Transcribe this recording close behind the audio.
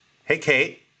Hey,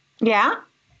 Kate, Yeah?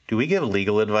 do we give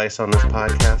legal advice on this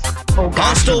podcast? Oh,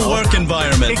 gosh. Hostile work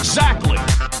environment. Exactly.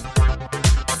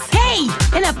 Hey,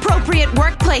 an appropriate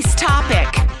workplace topic.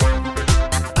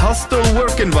 Hostile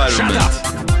work environment. Shut up.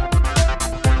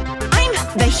 I'm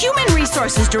the Human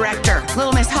Resources Director,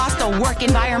 Little Miss Hostile Work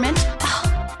Environment.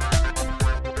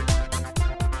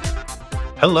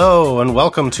 Hello, and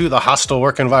welcome to the Hostile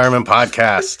Work Environment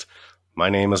Podcast. My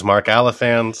name is Mark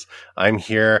Alithans. I'm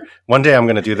here. One day I'm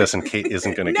going to do this, and Kate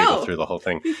isn't going to giggle through the whole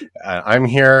thing. I'm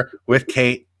here with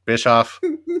Kate Bischoff.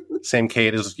 Same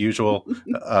Kate as usual.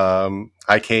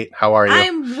 Hi, Kate. How are you?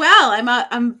 I'm well.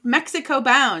 I'm Mexico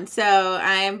bound, so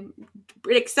I'm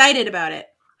pretty excited about it.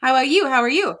 How about you? How are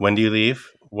you? When do you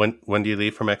leave? When do you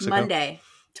leave for Mexico? Monday.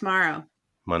 Tomorrow.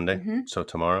 Monday? Mm-hmm. So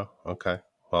tomorrow? Okay.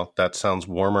 Well, that sounds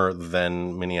warmer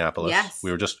than Minneapolis.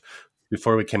 Yes.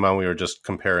 Before we came on, we were just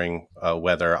comparing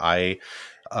weather. I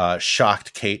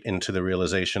shocked Kate into the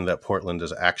realization that Portland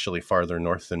is actually farther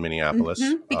north than Minneapolis.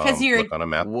 Mm-hmm. Because you're look on a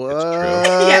map. What? It's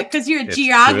true. Yeah, because you're a It's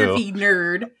geography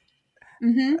nerd.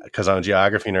 Mm-hmm. Because I'm a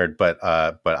geography nerd, but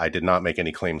I did not make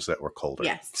any claims that were colder.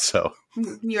 Yes. So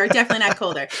You are definitely not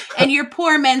colder. And your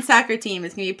poor men's soccer team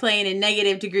is going to be playing in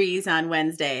negative degrees on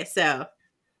Wednesday. So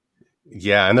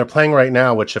yeah, and they're playing right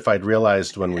now, which if I'd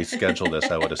realized when we scheduled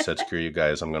this, I would have said, "Screw you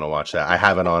guys, I'm going to watch that." I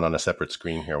have it on a separate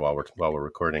screen here while we're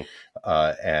recording,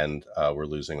 and we're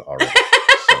losing already.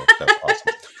 So that's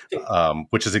awesome.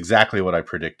 Which is exactly what I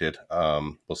predicted.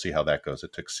 We'll see how that goes.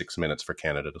 It took 6 minutes for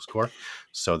Canada to score,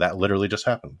 so that literally just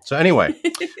happened. So anyway,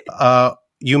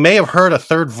 you may have heard a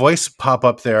third voice pop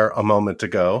up there a moment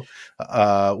ago.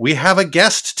 We have a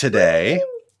guest today.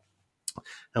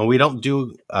 And we don't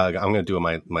do, I'm going to do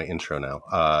my intro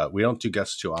now. We don't do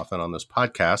guests too often on this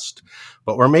podcast,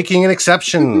 but we're making an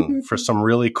exception for some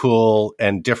really cool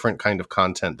and different kind of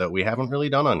content that we haven't really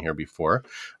done on here before.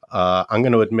 I'm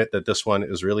going to admit that this one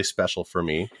is really special for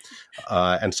me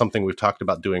and something we've talked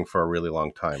about doing for a really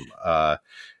long time.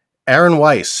 Aaron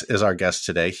Weiss is our guest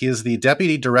today. He is the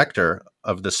Deputy Director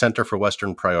of the Center for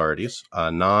Western Priorities,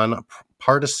 a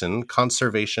nonpartisan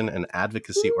conservation and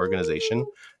advocacy organization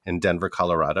in Denver,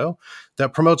 Colorado,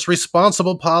 that promotes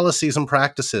responsible policies and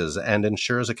practices and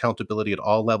ensures accountability at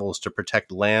all levels to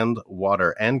protect land,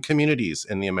 water, and communities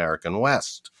in the American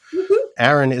West.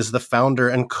 Aaron is the founder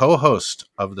and co-host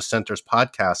of the Center's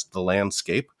podcast, The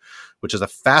Landscape, which is a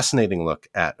fascinating look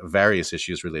at various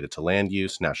issues related to land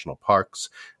use, national parks,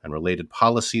 and related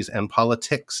policies and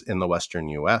politics in the Western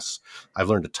U.S. I've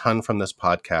learned a ton from this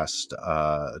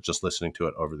podcast, just listening to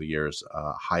it over the years.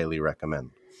 Highly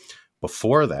recommend.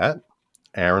 Before that,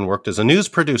 Aaron worked as a news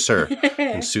producer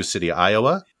in Sioux City,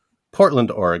 Iowa, Portland,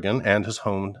 Oregon, and his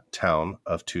hometown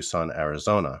of Tucson,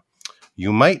 Arizona.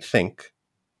 You might think,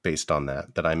 based on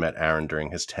that I met Aaron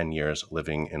during his 10 years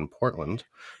living in Portland,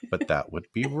 but that would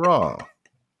be wrong.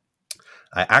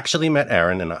 I actually met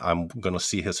Aaron, and I'm going to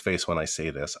see his face when I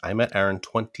say this. I met Aaron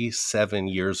 27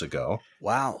 years ago.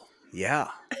 Wow. Yeah.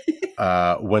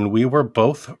 When we were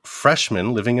both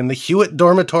freshmen living in the Hewitt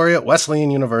dormitory at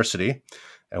Wesleyan University,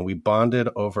 and we bonded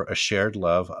over a shared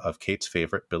love of Kate's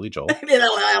favorite, Billy Joel.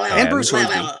 And Bruce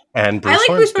Hornsby. And Bruce I like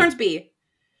Hornsby. Bruce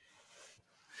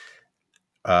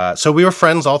Hornsby. So we were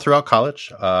friends all throughout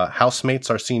college, housemates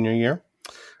our senior year.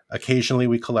 Occasionally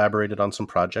we collaborated on some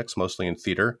projects, mostly in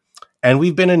theater. And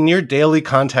we've been in near daily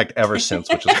contact ever since,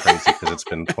 which is crazy because it's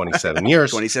been 27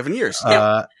 years. 27 years.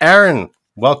 Aaron,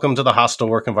 welcome to the Hostile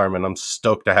Work Environment. I'm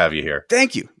stoked to have you here.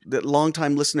 Thank you. The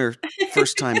long-time listener,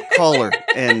 first-time caller,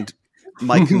 and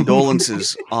my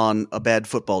condolences on a bad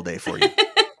football day for you.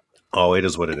 Oh, it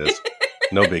is what it is.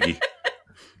 No biggie.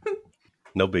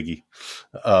 No biggie.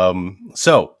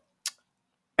 So,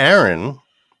 Aaron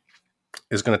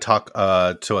is going to talk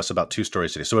to us about two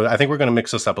stories today. So I think we're going to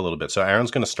mix this up a little bit. So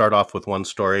Aaron's going to start off with one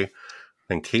story,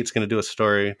 then Kate's going to do a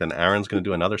story, then Aaron's going to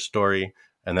do another story,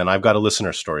 and then I've got a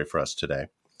listener story for us today.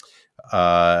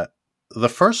 The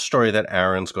first story that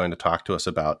Aaron's going to talk to us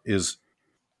about is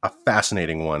a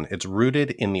fascinating one. It's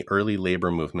rooted in the early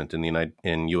labor movement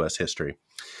in U.S. history.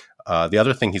 The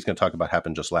other thing he's going to talk about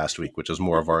happened just last week, which is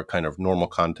more of our kind of normal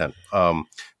content.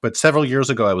 But several years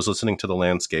ago, I was listening to The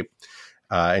Landscape.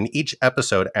 In each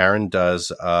episode, Aaron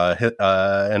does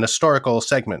an historical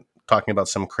segment talking about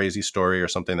some crazy story or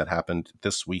something that happened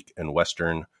this week in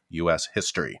Western U.S.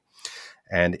 history.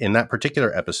 And in that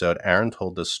particular episode, Aaron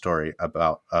told this story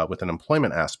about with an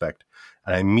employment aspect.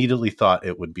 And I immediately thought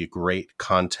it would be great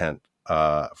content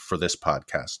for this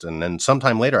podcast. And then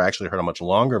sometime later, I actually heard a much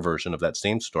longer version of that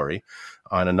same story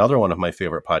on another one of my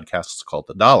favorite podcasts called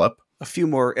The Dollop. A few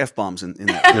more F-bombs in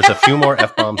that. There's a few more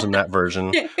F-bombs in that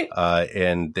version,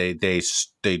 and they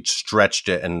stretched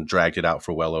it and dragged it out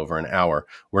for well over an hour.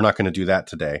 We're not going to do that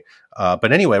today.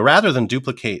 But anyway, rather than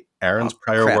duplicate Aaron's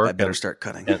prior work, I better start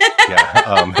cutting.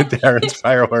 Aaron's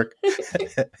prior work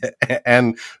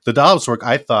and the Dobbs work,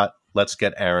 I thought, let's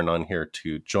get Aaron on here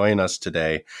to join us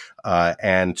today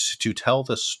and to tell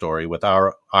this story with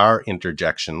our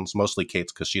interjections, mostly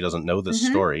Kate's because she doesn't know this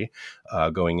story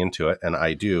going into it, and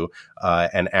I do.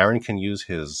 And Aaron can use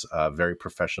his very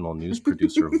professional news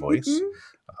producer voice.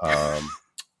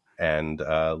 And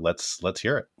let's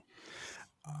hear it.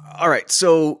 All right.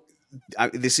 So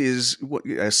this is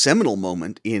a seminal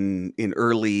moment in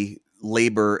early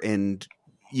labor and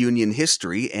union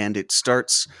history, and it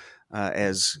starts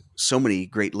as so many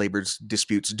great labor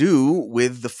disputes do,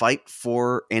 with the fight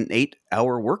for an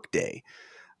 8-hour workday.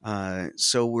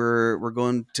 So we're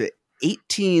going to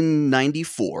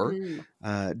 1894,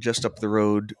 just up the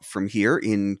road from here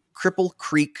in Cripple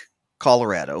Creek,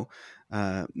 Colorado.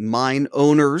 Mine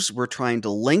owners were trying to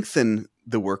lengthen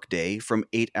the workday from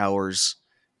 8 hours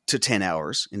to 10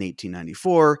 hours in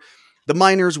 1894. The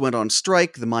miners went on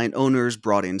strike. The mine owners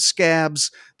brought in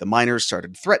scabs. The miners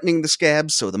started threatening the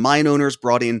scabs, so the mine owners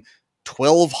brought in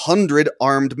 1,200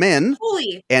 armed men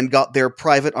and got their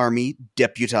private army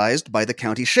deputized by the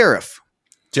county sheriff.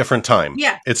 Different time.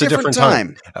 Yeah. It's a different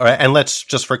time. All right. And let's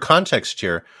just, for context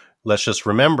here, let's just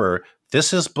remember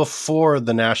this is before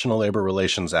the National Labor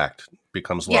Relations Act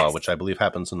becomes law, which I believe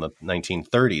happens in the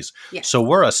 1930s. Yes. So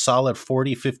we're a solid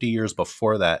 40, 50 years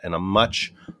before that in a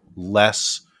much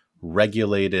less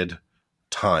regulated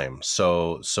time.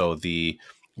 So the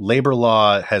labor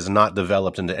law has not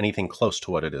developed into anything close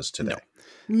to what it is today.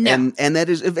 No. And that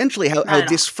is eventually how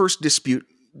this first dispute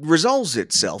resolves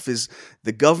itself. Is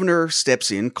the governor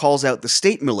steps in, calls out the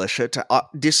state militia to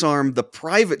disarm the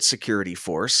private security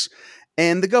force,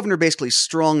 and the governor basically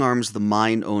strong arms the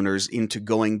mine owners into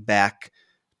going back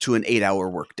to an 8-hour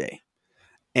workday.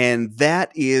 And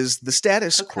that is the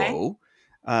status quo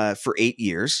for 8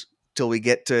 years till we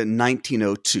get to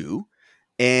 1902.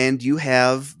 And you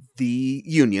have the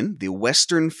union, the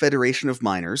Western Federation of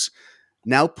Miners,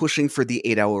 now pushing for the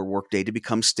 8-hour workday to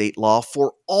become state law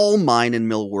for all mine and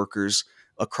mill workers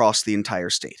across the entire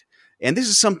state. And this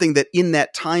is something that in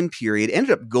that time period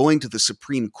ended up going to the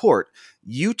Supreme Court.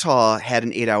 Utah had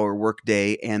an 8-hour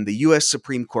workday, and the U.S.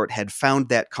 Supreme Court had found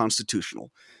that constitutional.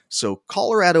 So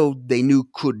Colorado, they knew,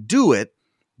 could do it,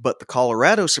 but the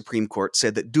Colorado Supreme Court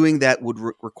said that doing that would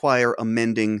require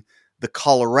amending the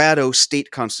Colorado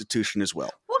state constitution as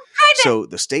well. What kind of? So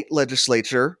the state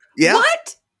legislature... Yeah.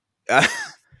 What?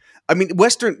 I mean,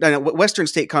 Western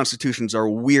state constitutions are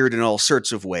weird in all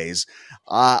sorts of ways.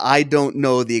 I don't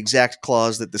know the exact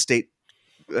clause that the state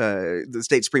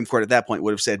Supreme Court at that point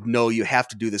would have said, no, you have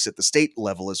to do this at the state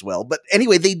level as well. But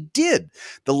anyway, they did.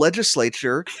 The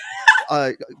legislature,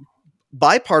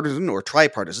 bipartisan or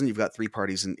tripartisan, you've got three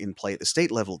parties in play at the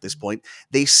state level at this point,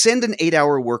 they send an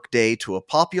 8-hour workday to a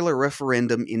popular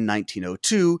referendum in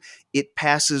 1902. It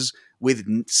passes with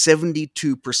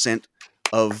 72%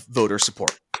 of voter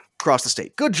support across the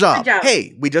state. Good job.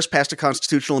 Hey, we just passed a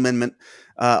constitutional amendment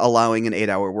allowing an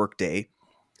 8-hour workday.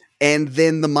 And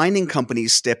then the mining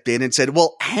companies stepped in and said,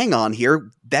 well, hang on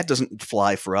here. That doesn't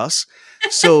fly for us.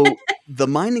 So the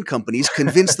mining companies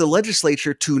convinced the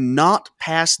legislature to not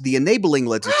pass the enabling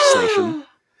legislation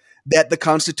that the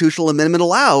constitutional amendment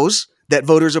allows, that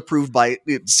voters approved by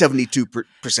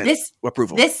 72%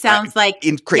 approval. This sounds like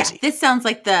crazy. Yeah, this sounds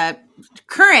like the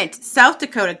current South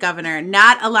Dakota governor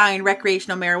not allowing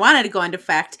recreational marijuana to go into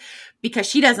effect because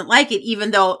she doesn't like it,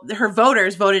 even though her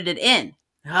voters voted it in.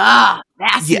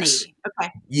 Fascinating. Yes.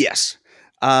 Okay. Yes.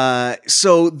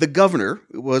 So the governor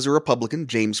was a Republican,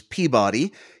 James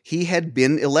Peabody. He had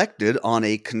been elected on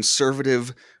a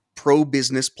conservative,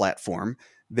 pro-business platform.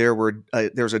 There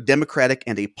was a Democratic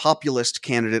and a populist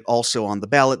candidate also on the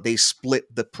ballot. They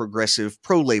split the progressive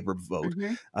pro-labor vote.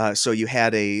 Mm-hmm. So you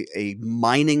had a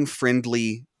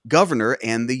mining-friendly governor,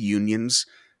 and the unions,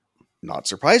 not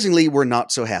surprisingly, were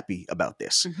not so happy about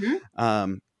this.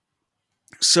 Mm-hmm.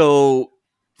 So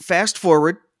fast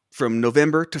forward from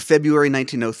November to February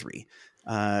 1903,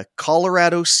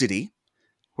 Colorado City,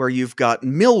 where you've got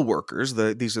mill workers,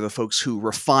 these are the folks who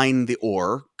refine the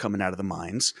ore coming out of the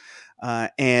mines,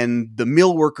 and the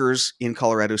mill workers in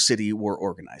Colorado City were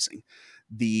organizing.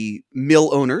 The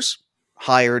mill owners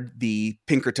hired the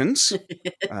Pinkertons,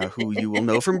 who you will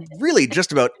know from really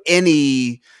just about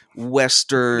any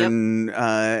Western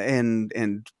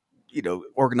and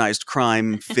organized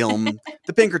crime film.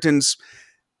 The Pinkertons,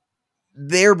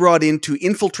 they're brought in to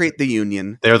infiltrate the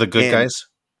union. They're the good guys?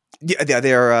 Yeah,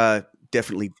 they're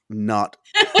definitely not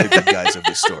the good guys of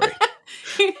this story.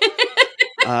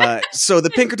 So the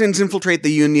Pinkertons infiltrate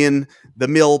the Union. The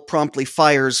mill promptly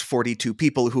fires 42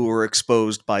 people who were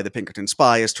exposed by the Pinkerton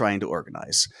spy as trying to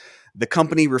organize. The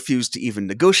company refused to even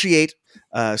negotiate,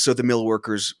 so the mill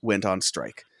workers went on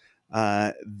strike.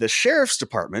 The sheriff's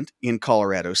department in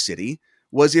Colorado City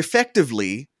was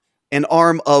effectively an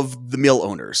arm of the mill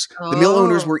owners. The mill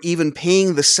owners were even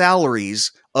paying the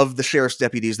salaries of the sheriff's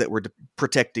deputies that were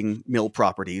protecting mill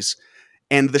properties.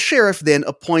 And the sheriff then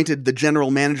appointed the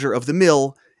general manager of the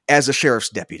mill as a sheriff's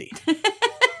deputy.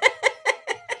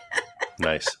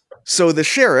 Nice. So the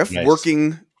sheriff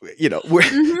working,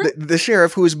 the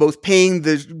sheriff who is both paying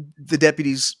the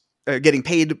deputies, getting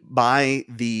paid by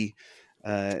the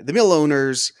mill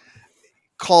owners,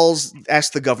 asks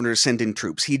the governor to send in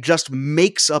troops. He just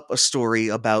makes up a story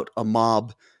about a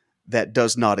mob that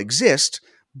does not exist,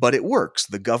 but it works.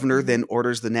 The governor then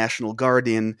orders the National Guard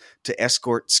in to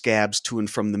escort scabs to and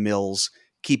from the mills,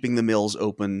 keeping the mills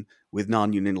open with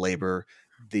non-union labor.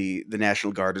 The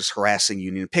National Guard is harassing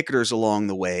Union picketers along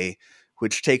the way,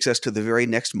 which takes us to the very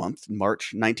next month,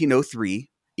 March 1903,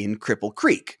 in Cripple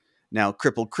Creek. Now,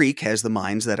 Cripple Creek has the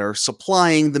mines that are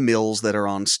supplying the mills that are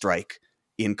on strike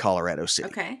in Colorado City.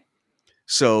 Okay.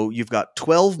 So you've got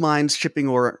 12 mines shipping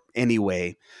ore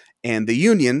anyway, and the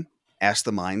Union asked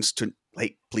the mines to,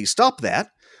 hey, please stop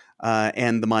that.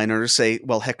 And the mine owners say,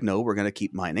 well, heck no, we're going to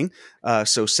keep mining.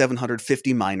 So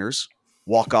 750 miners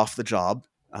walk off the job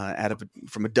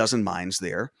from a dozen mines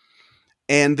there.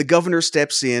 And the governor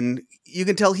steps in. You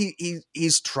can tell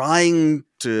he's trying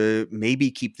to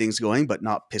maybe keep things going, but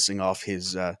not pissing off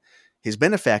his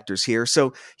benefactors here.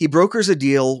 So he brokers a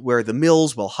deal where the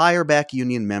mills will hire back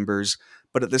Union members,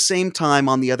 but at the same time,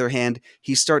 on the other hand,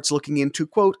 he starts looking into,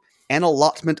 quote, an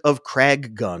allotment of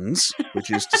Krag guns,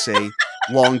 which is to say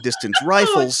long-distance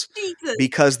rifles,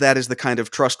 because that is the kind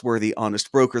of trustworthy,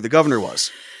 honest broker the governor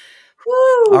was.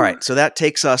 Woo. All right, so that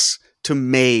takes us to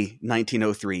May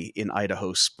 1903 in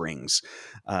Idaho Springs,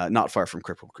 not far from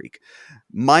Cripple Creek.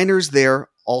 Miners there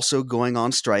also going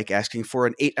on strike, asking for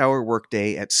an 8-hour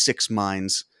workday at 6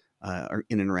 mines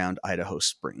in and around Idaho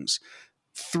Springs.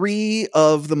 3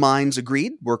 of the mines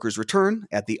agreed, workers return.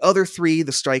 At the other 3,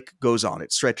 the strike goes on.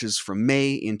 It stretches from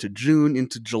May into June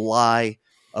into July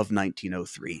of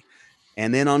 1903.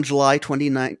 And then on July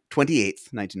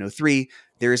 28th, 1903,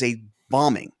 there is a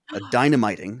bombing, a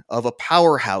dynamiting of a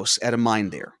powerhouse at a mine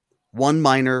there. 1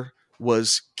 miner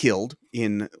was killed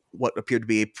in what appeared to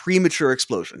be a premature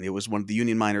explosion. It was one of the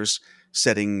Union miners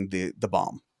setting the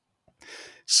bomb.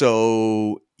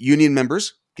 So Union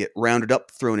members get rounded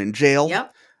up, thrown in jail,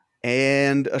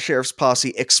 and a sheriff's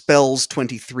posse expels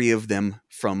 23 of them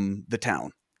from the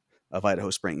town of Idaho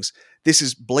Springs. This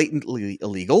is blatantly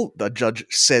illegal. The judge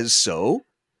says so.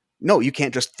 No, you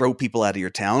can't just throw people out of your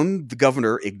town. The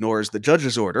governor ignores the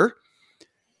judge's order.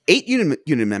 8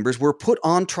 Union members were put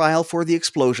on trial for the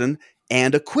explosion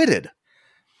and acquitted.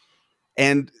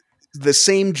 And the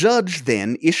same judge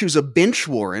then issues a bench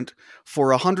warrant for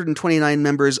 129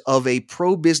 members of a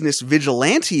pro-business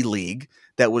vigilante league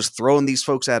that was throwing these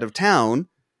folks out of town,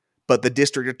 but the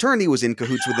district attorney was in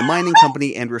cahoots with the mining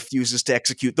company and refuses to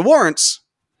execute the warrants,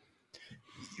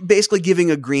 basically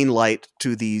giving a green light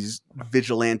to these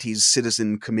vigilantes,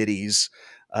 citizen committees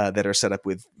that are set up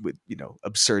with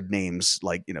absurd names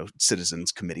like,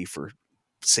 Citizens Committee for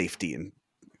Safety and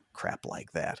crap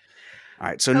like that. All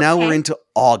right, so now we're into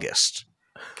August.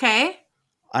 Okay.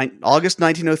 August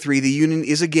 1903, the Union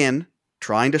is again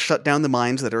trying to shut down the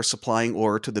mines that are supplying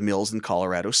ore to the mills in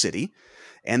Colorado City.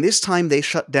 And this time they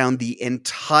shut down the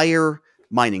entire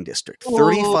mining district.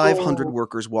 3,500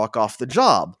 workers walk off the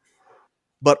job.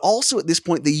 But also at this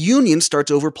point, the Union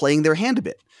starts overplaying their hand a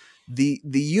bit. The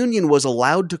Union was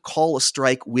allowed to call a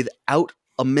strike without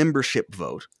a membership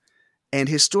vote. And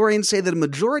historians say that a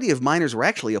majority of miners were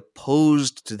actually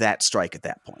opposed to that strike at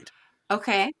that point.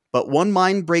 Okay. But one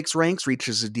mine breaks ranks,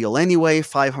 reaches a deal anyway.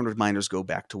 500 miners go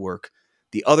back to work.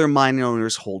 The other mine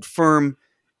owners hold firm.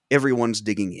 Everyone's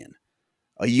digging in.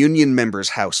 A Union member's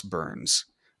house burns.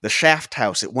 The shaft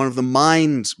house at one of the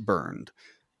mines burned.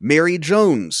 Mary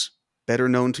Jones, better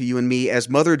known to you and me as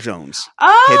Mother Jones,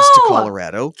 heads to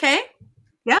Colorado. Okay.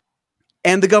 Yeah.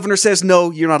 And the governor says,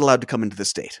 no, you're not allowed to come into the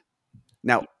state.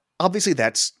 Now, obviously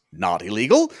that's not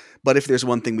illegal, but if there's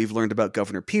one thing we've learned about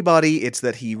Governor Peabody, it's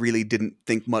that he really didn't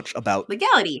think much about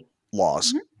legality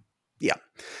laws. Mm-hmm.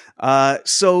 Yeah.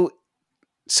 So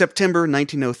September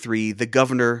 1903, the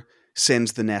governor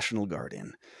sends the National Guard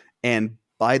in. And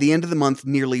by the end of the month,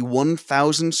 nearly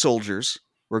 1,000 soldiers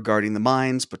were guarding the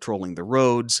mines, patrolling the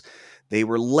roads. They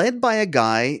were led by a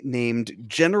guy named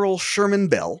General Sherman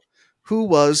Bell, who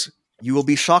was You will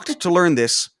be shocked to learn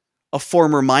this, a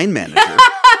former mine manager.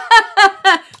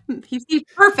 He's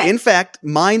perfect. In fact,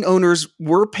 mine owners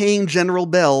were paying General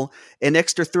Bell an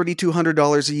extra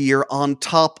 $3,200 a year on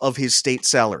top of his state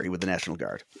salary with the National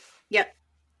Guard. Yep.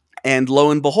 And lo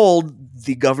and behold,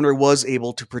 the governor was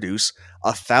able to produce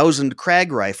 1,000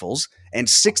 Krag rifles and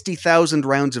 60,000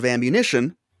 rounds of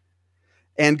ammunition.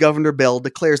 And Governor Bell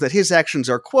declares that his actions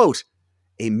are, quote,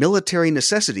 a military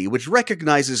necessity which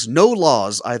recognizes no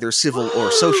laws, either civil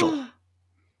or social.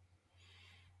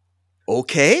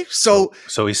 Okay, so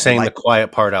he's saying the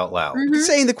quiet part out loud.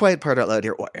 saying the quiet part out loud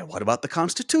here. What about the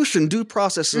Constitution, due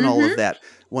process, and all of that?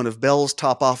 One of Bell's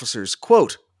top officers,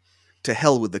 quote, to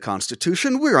hell with the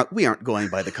Constitution. We aren't going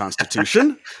by the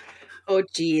Constitution. Oh,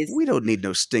 geez. We don't need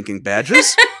no stinking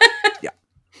badges.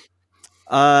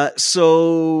 Yeah.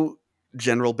 So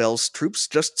General Bell's troops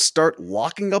just start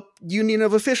locking up union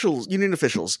officials.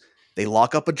 They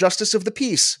lock up a justice of the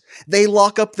peace. They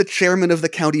lock up the chairman of the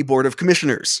county board of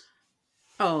commissioners.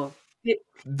 Oh.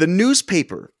 The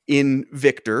newspaper in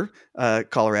Victor,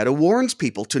 Colorado, warns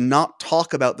people to not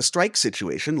talk about the strike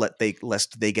situation,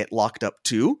 lest they get locked up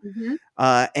too.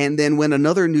 And then when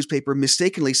another newspaper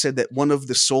mistakenly said that one of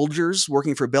the soldiers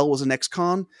working for Bell was an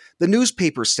ex-con, the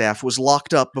newspaper staff was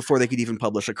locked up before they could even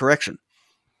publish a correction.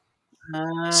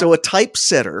 So a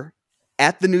typesetter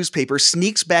at the newspaper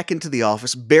sneaks back into the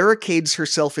office, barricades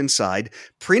herself inside,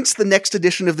 prints the next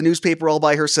edition of the newspaper all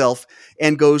by herself,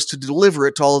 and goes to deliver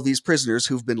it to all of these prisoners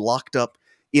who've been locked up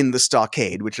in the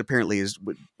stockade, which apparently is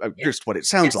just what it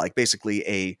sounds like, basically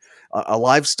a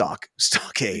livestock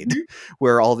stockade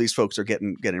where all these folks are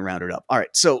getting rounded up. All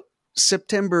right, so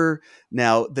September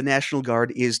now, the National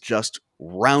Guard is just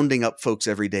rounding up folks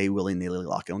every day, willy-nilly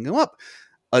locking them up.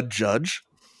 A judge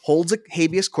holds a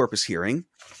habeas corpus hearing,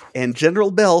 and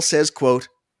General Bell says, quote,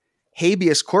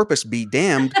 habeas corpus be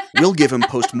damned, we'll give him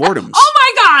postmortems. Oh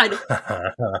my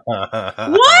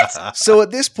God! What? So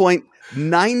at this point,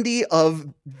 90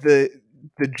 of the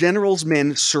general's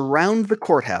men surround the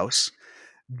courthouse.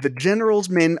 The general's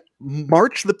men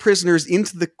march the prisoners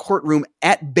into the courtroom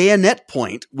at bayonet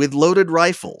point with loaded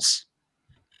rifles.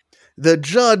 The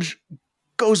judge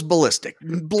goes ballistic,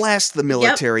 blasts the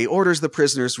military, orders the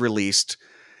prisoners released.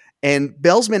 And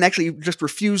Bell's men actually just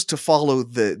refused to follow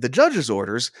the judge's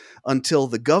orders until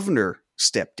the governor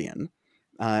stepped in.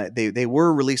 They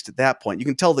were released at that point. You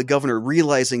can tell the governor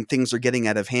realizing things are getting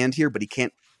out of hand here, but he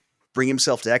can't bring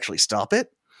himself to actually stop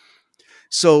it.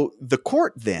 So the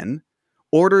court then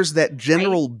orders that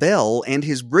General Bell and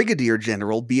his brigadier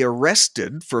general be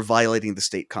arrested for violating the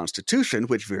state constitution,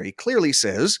 which very clearly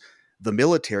says the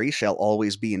military shall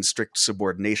always be in strict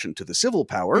subordination to the civil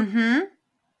power.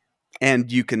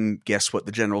 And you can guess what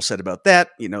the general said about that.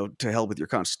 To hell with your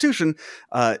constitution.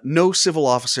 No civil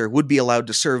officer would be allowed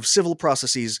to serve civil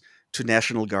processes to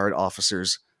National Guard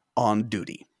officers on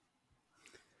duty.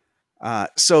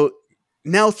 So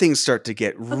now things start to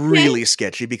get really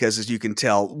sketchy because, as you can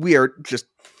tell, we are just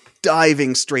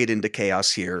diving straight into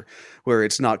chaos here, where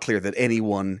it's not clear that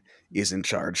anyone is in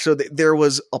charge. So there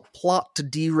was a plot to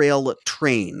derail a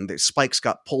train. The spikes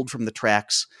got pulled from the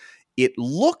tracks. It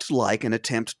looked like an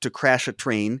attempt to crash a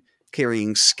train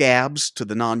carrying scabs to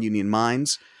the non-union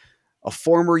mines. A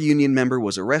former union member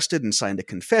was arrested and signed a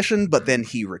confession, but then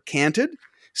he recanted,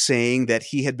 saying that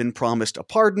he had been promised a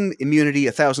pardon, immunity,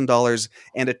 $1,000,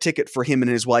 and a ticket for him and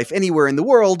his wife anywhere in the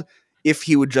world if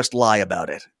he would just lie about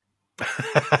it.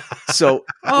 So,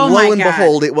 lo and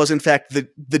behold, it was in fact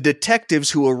the detectives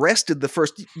who arrested the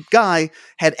first guy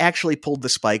had actually pulled the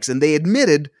spikes, and they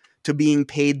admitted to being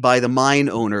paid by the mine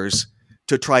owners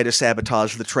to try to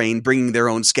sabotage the train, bringing their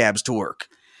own scabs to work.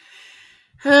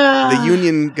 The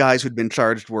union guys who'd been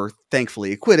charged were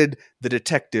thankfully acquitted. The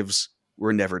detectives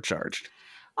were never charged.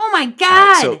 Oh my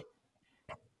God!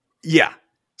 Right,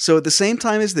 So at the same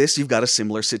time as this, you've got a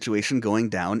similar situation going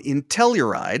down in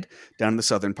Telluride, down in the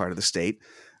southern part of the state.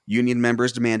 Union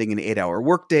members demanding an 8-hour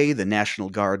workday, the National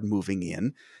Guard moving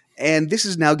in. And this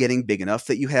is now getting big enough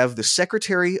that you have the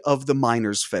secretary of the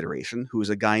Miners Federation, who is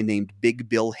a guy named Big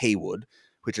Bill Haywood,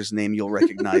 which is a name you'll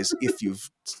recognize if you've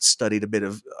studied a bit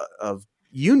of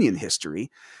union history.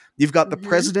 You've got the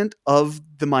president of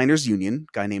the Miners Union,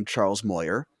 a guy named Charles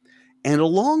Moyer, and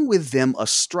along with them, a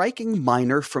striking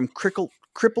miner from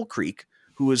Cripple Creek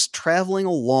who was traveling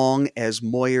along as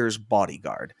Moyer's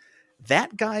bodyguard.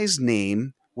 That guy's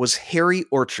name was Harry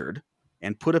Orchard,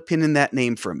 and put a pin in that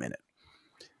name for a minute.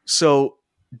 So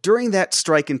during that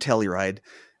strike in Telluride,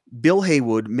 Bill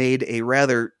Haywood made a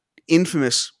rather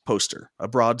infamous poster, a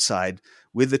broadside,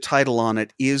 with the title on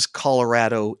it, "Is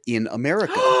Colorado in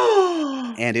America?"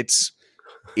 And it's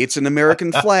an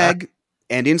American flag,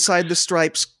 And inside the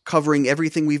stripes, covering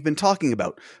everything we've been talking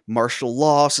about: martial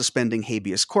law, suspending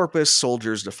habeas corpus,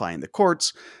 soldiers defying the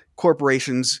courts,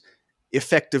 corporations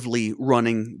effectively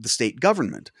running the state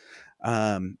government.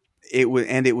 It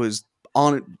was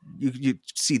on. You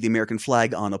see the American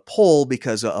flag on a pole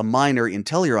because a miner in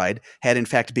Telluride had in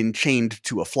fact been chained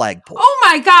to a flagpole. Oh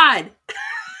my God!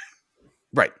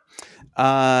 Right.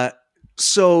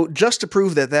 So just to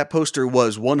prove that poster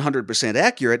was 100%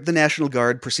 accurate, the National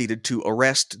Guard proceeded to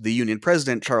arrest the Union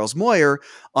president, Charles Moyer,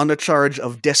 on a charge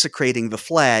of desecrating the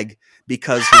flag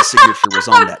because his signature was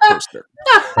on that poster.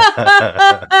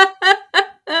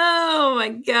 Oh my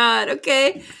God.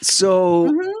 Okay.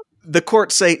 So the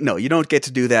courts say, no, you don't get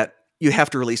to do that. You have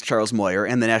to release Charles Moyer.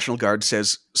 And the National Guard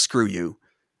says, screw you.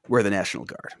 We're the National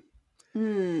Guard.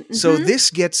 Mm-hmm. So this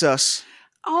gets us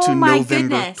to my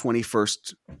November goodness.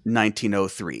 21st,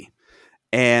 1903.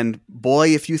 And boy,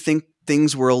 if you think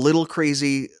things were a little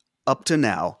crazy up to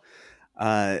now,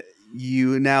 we're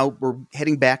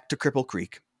heading back to Cripple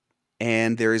Creek,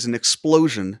 and there is an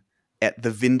explosion at the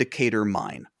Vindicator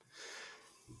mine.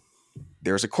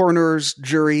 There's a coroner's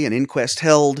jury, an inquest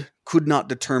held, could not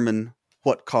determine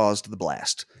what caused the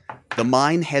blast. The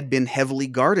mine had been heavily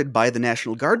guarded by the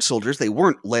National Guard soldiers. They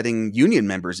weren't letting Union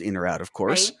members in or out, of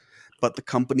course. Right. But the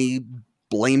company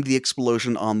blamed the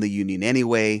explosion on the Union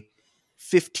anyway.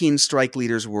 15 strike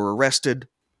leaders were arrested,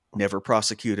 never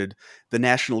prosecuted. The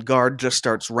National Guard just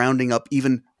starts rounding up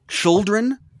even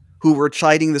children who were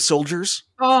chiding the soldiers.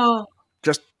 Oh.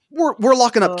 We're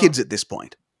locking up kids at this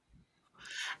point.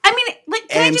 I mean,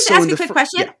 can I And just so ask in a the quick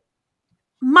question? yeah.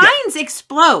 Mines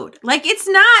explode. Like, it's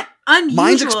not Mines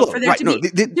unusual explode. for there Right, to no,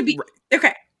 be.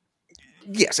 Okay.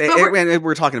 Yes, But and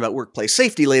we're talking about workplace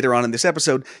safety later on in this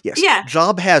episode. Yes, Yeah.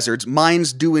 Job hazards,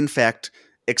 mines do in fact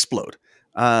explode.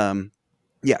 And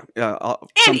Sometimes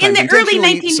in the early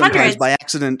intentionally, 1900s, sometimes by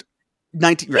accident.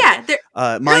 Right. Yeah,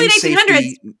 Mine early 1900s,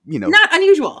 safety, not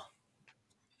unusual.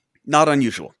 not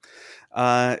unusual.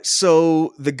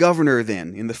 So the governor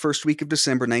then, in the first week of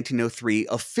December 1903,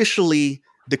 officially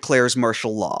declares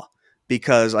martial law,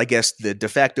 because I guess the de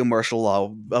facto martial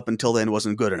law up until then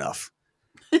wasn't good enough.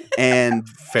 And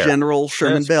Fair. General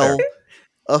Sherman That's Bell fair.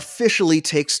 officially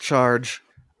takes charge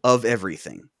of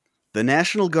everything. The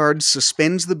National Guard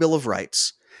suspends the Bill of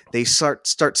Rights. They start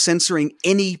censoring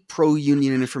any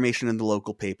pro-Union information in the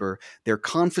local paper. They're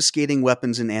confiscating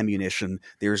weapons and ammunition.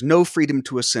 There's no freedom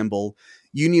to assemble.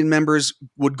 Union members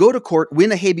would go to court,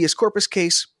 win a habeas corpus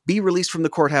case, be released from the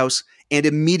courthouse, and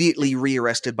immediately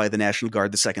rearrested by the National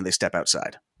Guard the second they step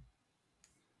outside.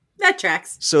 That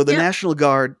tracks. So the Yep. National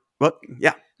Guard,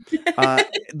 the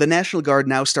National Guard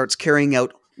now starts carrying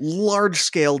out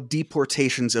large-scale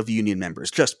deportations of Union members.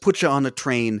 Just put you on a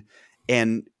train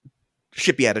and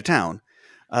ship you out of town.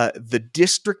 The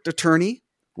district attorney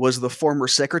was the former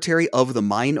secretary of the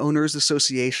Mine Owners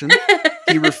Association.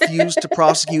 He refused to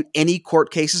prosecute any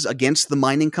court cases against the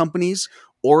mining companies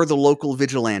or the local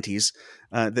vigilantes.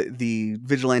 The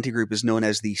vigilante group is known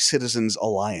as the Citizens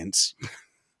Alliance.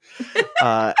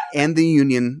 And the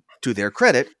Union, to their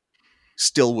credit,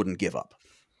 still wouldn't give up.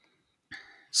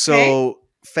 So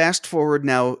fast forward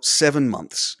now 7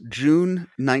 months, June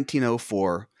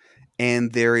 1904,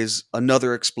 and there is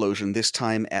another explosion, this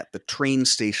time at the train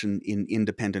station in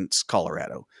Independence,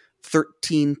 Colorado.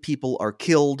 13 people are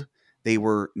killed. They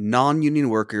were non-union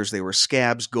workers. They were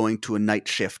scabs going to a night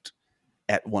shift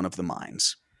at one of the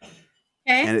mines.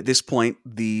 Okay. And at this point,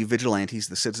 the vigilantes,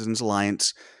 the Citizens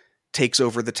Alliance, takes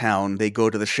over the town. They go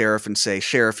to the sheriff and say,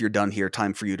 "Sheriff, you're done here.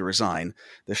 Time for you to resign."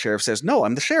 The sheriff says, "No,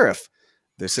 I'm the sheriff."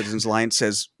 The Citizens Alliance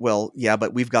says, "Well, yeah,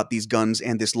 but we've got these guns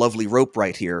and this lovely rope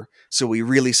right here, so we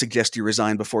really suggest you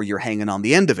resign before you're hanging on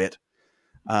the end of it."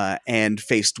 And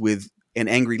faced with an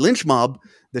angry lynch mob,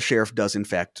 the sheriff does in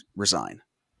fact resign.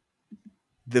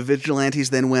 The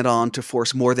vigilantes then went on to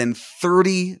force more than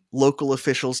 30 local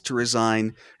officials to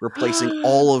resign, replacing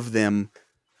all of them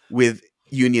with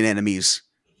Union enemies,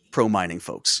 pro-mining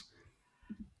folks.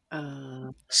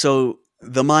 So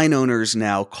the mine owners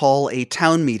now call a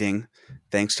town meeting,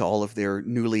 thanks to all of their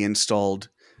newly installed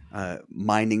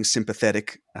mining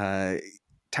sympathetic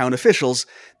town officials.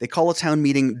 They call a town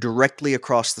meeting directly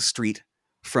across the street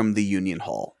from the Union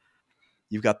Hall.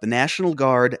 You've got the National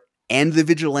Guard and the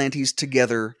vigilantes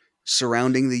together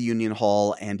surrounding the Union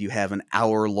Hall, and you have an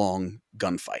hour-long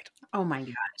gunfight. Oh my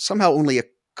God. Somehow only a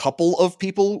couple of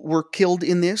people were killed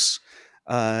in this,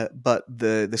 but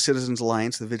the Citizens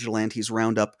Alliance, the vigilantes,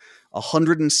 round up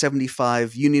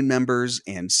 175 Union members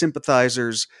and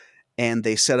sympathizers, and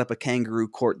they set up a kangaroo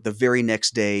court the very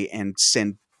next day and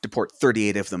deport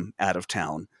 38 of them out of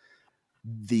town.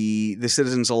 The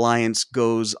Citizens Alliance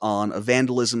goes on a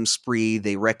vandalism spree.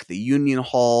 They wreck the Union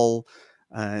Hall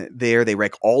there. They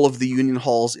wreck all of the Union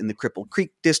Halls in the Cripple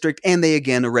Creek district, and they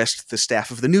again arrest the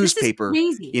staff of the newspaper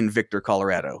in Victor,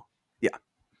 Colorado. Yeah,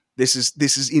 this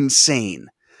is insane.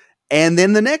 And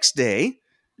then the next day,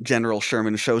 General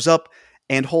Sherman shows up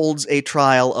and holds a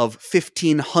trial of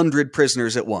 1,500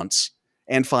 prisoners at once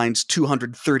and finds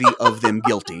 230 of them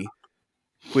guilty,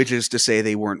 which is to say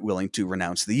they weren't willing to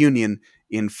renounce the Union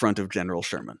in front of General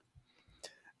Sherman.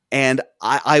 And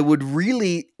I would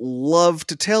really love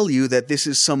to tell you that this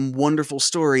is some wonderful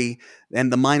story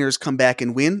and the miners come back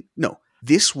and win. No,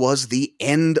 this was the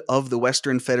end of the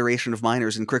Western Federation of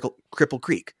Miners in Cripple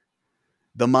Creek.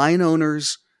 The mine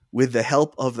owners, with the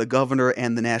help of the governor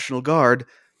and the National Guard,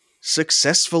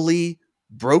 successfully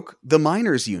broke the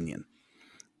miners' union.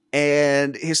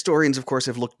 And historians, of course,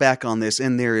 have looked back on this,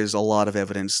 and there is a lot of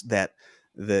evidence that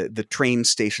the train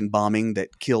station bombing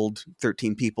that killed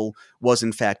 13 people was,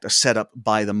 in fact, a setup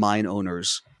by the mine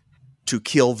owners to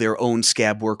kill their own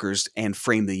scab workers and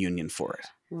frame the union for it.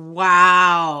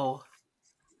 Wow.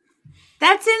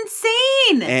 That's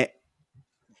insane.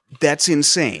 That's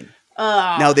insane.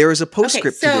 Now, there is a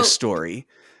postscript to this story.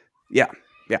 Yeah.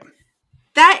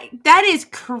 That is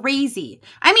crazy.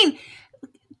 I mean,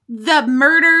 the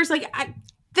murders,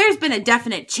 there's been a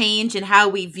definite change in how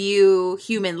we view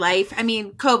human life. I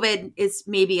mean, COVID is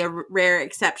maybe a rare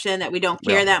exception that we don't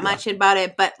care that much about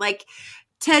it, but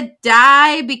to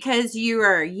die because you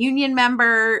are a union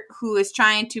member who is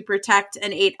trying to protect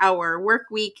an 8-hour work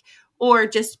week or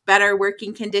just better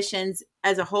working conditions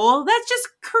as a whole, that's just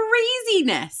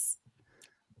craziness.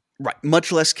 Right.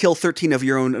 Much less kill 13 of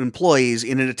your own employees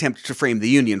in an attempt to frame the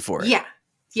union for it. Yeah.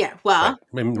 Well,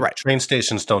 train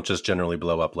stations don't just generally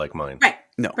blow up like mine. Right.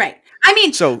 No. Right. I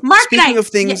mean, so Mark speaking of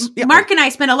things, Mark and I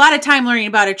spent a lot of time learning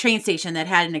about a train station that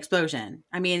had an explosion.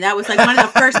 I mean, that was one of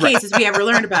the first cases we ever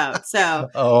learned about. So.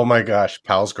 Oh my gosh,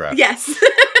 Palsgraf. Yes.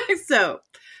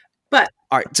 All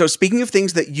right. So speaking of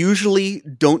things that usually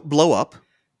don't blow up,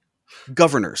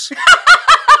 governors.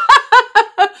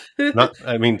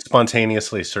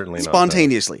 Spontaneously, certainly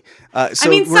spontaneously. Not. So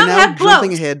we're now have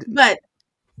jumping bloat, ahead. But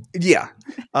yeah,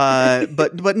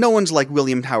 but no one's like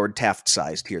William Howard Taft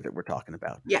sized here that we're talking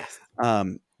about. Yes.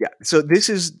 So this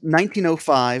is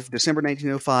December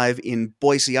 1905 in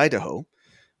Boise, Idaho,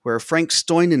 where Frank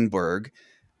Steunenberg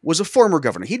was a former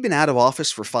governor. He'd been out of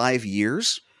office for 5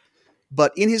 years,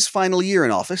 but in his final year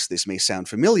in office, this may sound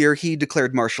familiar, he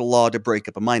declared martial law to break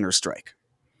up a miners' strike.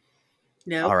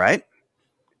 No. All right.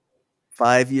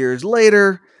 5 years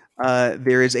later,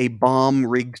 there is a bomb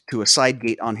rigged to a side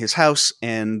gate on his house,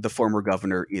 and the former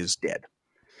governor is dead.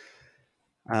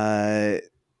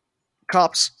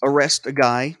 Cops arrest a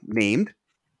guy named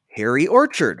Harry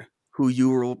Orchard, who you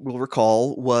will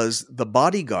recall was the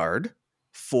bodyguard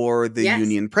for the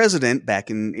Union president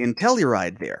back in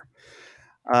Telluride there.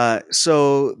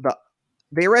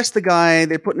 They arrest the guy,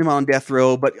 they're putting him on death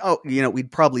row, but,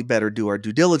 we'd probably better do our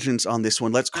due diligence on this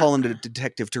one. Let's call in a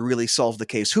detective to really solve the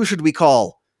case. Who should we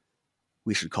call?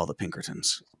 We should call the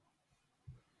Pinkertons.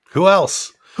 Who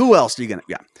else? Who else are you going to?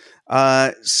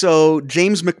 Yeah. So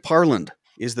James McParland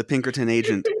is the Pinkerton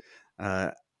agent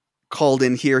called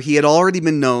in here. He had already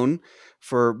been known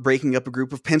for breaking up a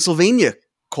group of Pennsylvania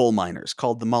coal miners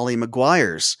called the Molly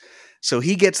Maguires. So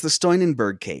he gets the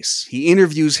Steunenberg case. He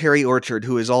interviews Harry Orchard,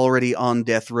 who is already on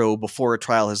death row before a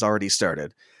trial has already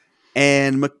started.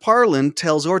 And McParland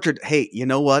tells Orchard, hey, you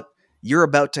know what? You're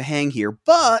about to hang here,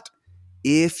 but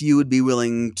if you would be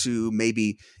willing to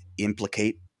maybe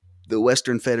implicate the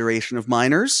Western Federation of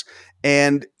Miners,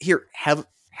 and here, have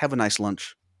a nice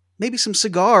lunch, maybe some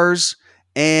cigars,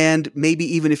 and maybe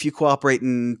even if you cooperate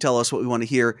and tell us what we want to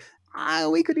hear,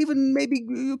 we could even maybe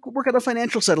work out a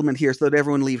financial settlement here so that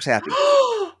everyone leaves happy.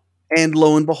 And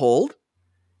lo and behold,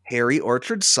 Harry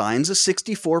Orchard signs a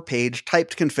 64-page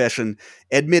typed confession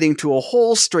admitting to a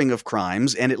whole string of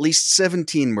crimes and at least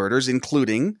 17 murders,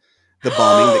 including the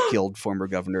bombing that killed former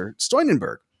Governor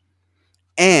Steunenberg.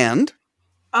 And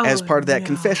as part of that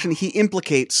confession, he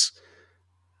implicates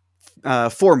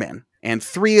 4 men, and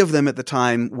 3 of them at the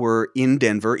time were in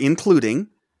Denver, including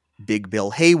Big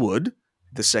Bill Haywood,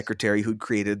 the secretary who'd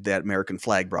created that American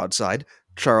flag broadside,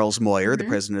 Charles Moyer, the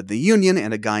president of the Union,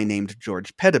 and a guy named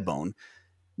George Pettibone.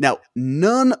 Now,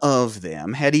 none of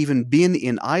them had even been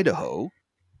in Idaho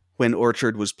when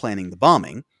Orchard was planning the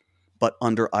bombing, but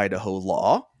under Idaho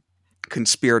law,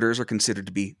 conspirators are considered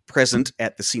to be present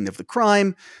at the scene of the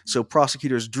crime, so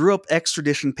prosecutors drew up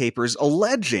extradition papers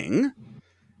alleging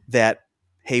that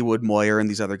Haywood, Moyer, and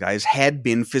these other guys had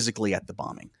been physically at the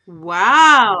bombing.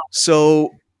 Wow.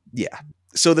 So, yeah.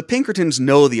 So the Pinkertons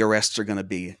know the arrests are going to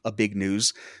be a big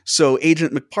news. So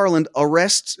Agent McParland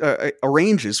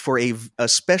arranges for a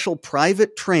special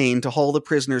private train to haul the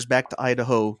prisoners back to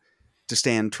Idaho to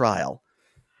stand trial.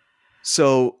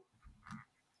 So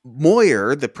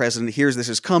Moyer, the president, hears this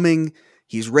is coming.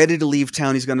 He's ready to leave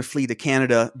town. He's going to flee to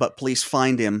Canada, but police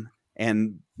find him,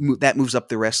 and that moves up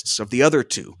the arrests of the other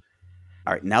two.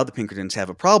 All right, now the Pinkertons have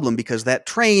a problem because that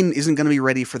train isn't going to be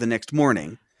ready for the next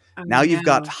morning. Oh, Now you've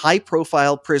got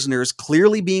high-profile prisoners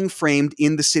clearly being framed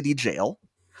in the city jail.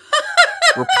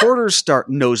 Reporters start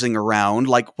nosing around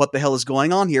like, what the hell is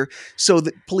going on here? So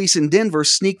the police in Denver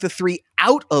sneak the three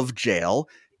out of jail,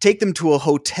 take them to a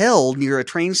hotel near a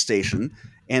train station,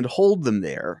 and hold them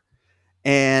there.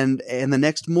 And the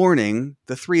next morning,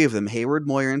 the three of them, Hayward,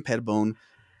 Moyer, and Pettibone,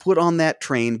 put on that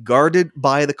train guarded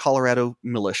by the Colorado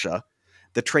militia.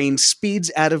 The train speeds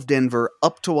out of Denver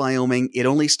up to Wyoming. It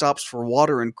only stops for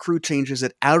water and crew changes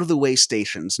at out-of-the-way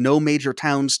stations. No major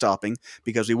towns stopping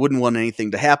because we wouldn't want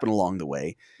anything to happen along the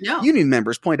way. No. Union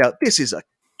members point out this is a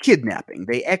kidnapping.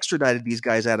 They extradited these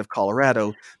guys out of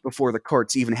Colorado before the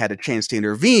courts even had a chance to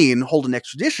intervene, hold an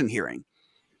extradition hearing.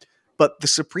 But the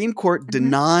Supreme Court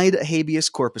denied a habeas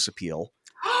corpus appeal,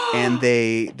 and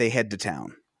they head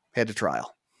to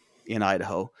trial in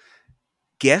Idaho.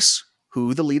 Guess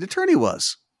who the lead attorney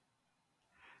was?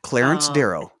 Clarence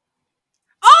Darrow.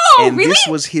 Oh, and really? This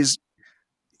was his...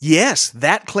 Yes,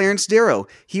 that Clarence Darrow.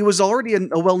 He was already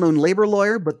a well-known labor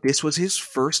lawyer, but this was his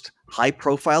first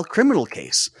high-profile criminal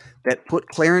case that put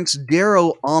Clarence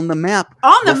Darrow on the map.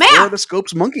 Before the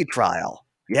Scopes Monkey trial.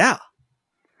 Yeah.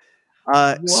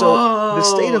 So the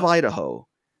state of Idaho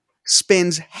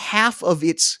spends half of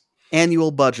its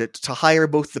annual budget to hire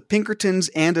both the Pinkertons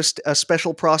and a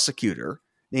special prosecutor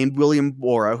named William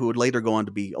Borah, who would later go on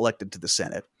to be elected to the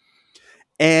Senate.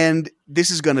 And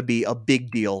this is going to be a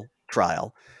big deal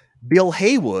trial. Bill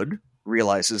Haywood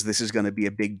realizes this is going to be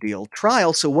a big deal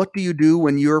trial. So what do you do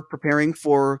when you're preparing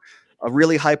for a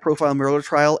really high-profile murder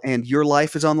trial and your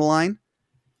life is on the line?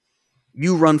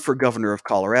 You run for governor of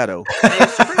Colorado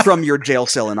from your jail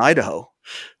cell in Idaho.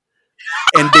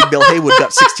 And Big Bill Haywood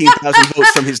got 16,000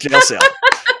 votes from his jail cell.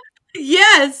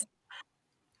 Yes.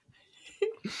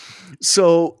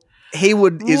 So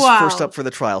Haywood is first up for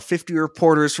the trial. 50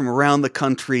 reporters from around the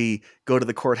country go to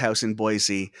the courthouse in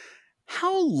Boise.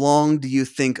 How long do you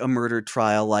think a murder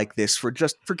trial like this for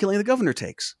killing the governor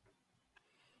takes?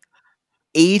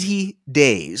 80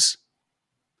 days.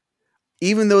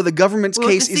 Even though the government's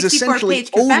case is essentially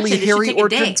only Harry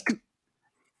Orchard's...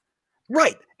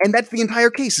 Right. And that's the entire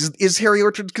case is Harry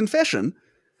Orchard's confession.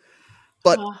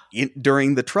 But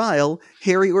during the trial,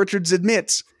 Harry Orchards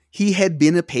admits he had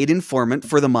been a paid informant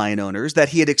for the mine owners, that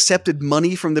he had accepted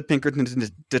money from the Pinkerton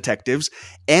detectives,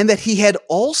 and that he had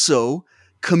also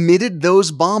committed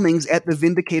those bombings at the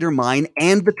Vindicator mine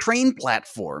and the train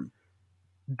platform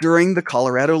during the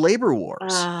Colorado labor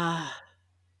wars.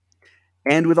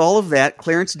 And with all of that,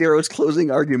 Clarence Darrow's closing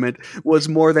argument was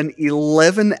more than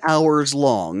 11 hours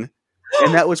long,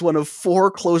 and that was one of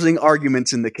 4 closing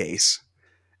arguments in the case.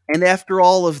 And after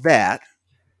all of that,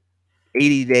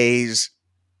 80 days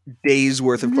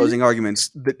worth of closing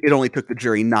arguments, it only took the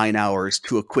jury 9 hours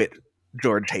to acquit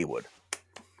George Haywood.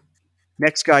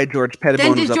 Next guy, George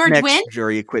Pettibone, was up next. Win?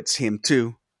 Jury acquits him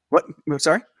too. What?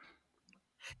 Sorry?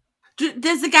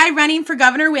 Does the guy running for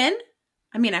governor win?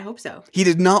 I mean, I hope so. He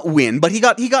did not win, but he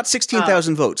got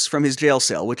 16,000 votes from his jail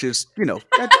cell, which is, no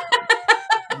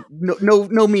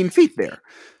mean feat there.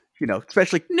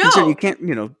 Especially considering you can't,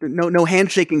 no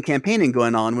handshaking campaigning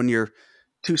going on when you're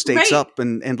 2 states up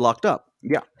and locked up.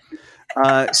 Yeah.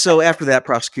 So after that,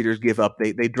 prosecutors give up.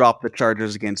 They drop the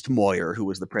charges against Moyer, who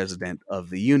was the president of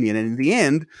the union. And in the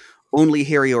end, only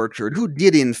Harry Orchard, who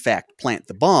did in fact plant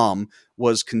the bomb,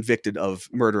 was convicted of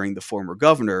murdering the former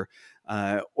governor.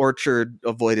 Orchard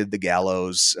avoided the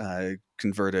gallows,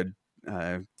 converted,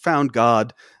 found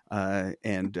God,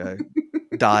 and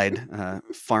died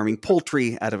farming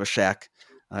poultry out of a shack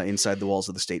inside the walls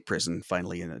of the state prison,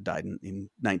 finally, and died in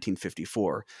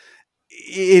 1954.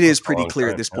 It is pretty clear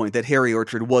at this point that Harry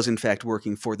Orchard was in fact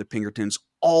working for the Pinkertons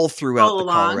all throughout the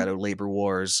Colorado labor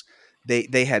wars.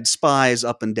 They had spies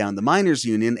up and down the miners'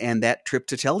 union, and that trip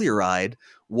to Telluride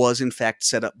was in fact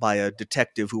set up by a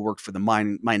detective who worked for the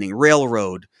mining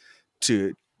railroad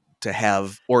to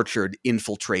have Orchard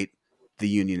infiltrate the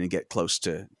union and get close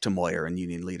to Moyer and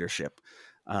union leadership.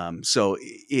 So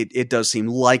it does seem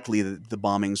likely that the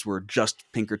bombings were just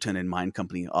Pinkerton and mine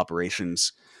company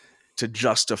operations to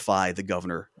justify the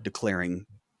governor declaring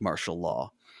martial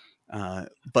law.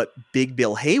 But Big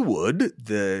Bill Haywood,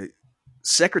 the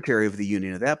secretary of the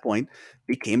union at that point,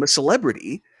 became a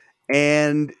celebrity,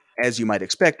 and as you might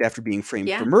expect, after being framed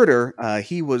Yeah. for murder,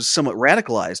 he was somewhat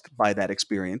radicalized by that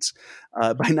experience.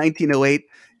 By 1908,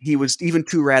 he was even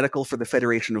too radical for the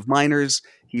Federation of Miners.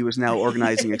 He was now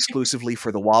organizing exclusively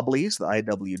for the Wobblies, the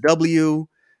IWW,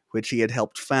 which he had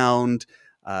helped found.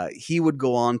 He would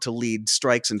go on to lead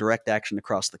strikes and direct action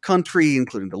across the country,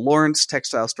 including the Lawrence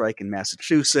textile strike in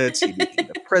Massachusetts. He became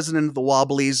the president of the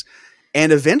Wobblies,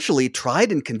 and eventually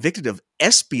tried and convicted of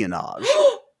espionage.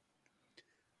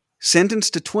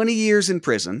 Sentenced to 20 years in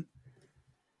prison.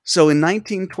 So in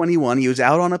 1921, he was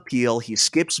out on appeal. He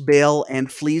skips bail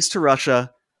and flees to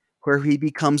Russia, where he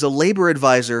becomes a labor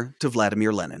advisor to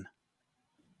Vladimir Lenin.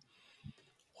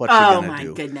 What you gonna do? Oh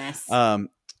my goodness.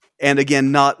 And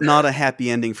again, not a happy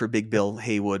ending for Big Bill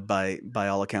Haywood by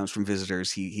all accounts from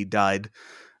visitors. He died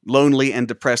lonely and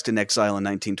depressed in exile in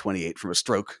 1928 from a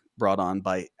stroke brought on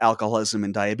by alcoholism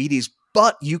and diabetes.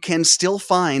 But you can still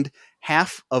find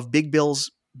half of Big Bill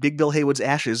Haywood's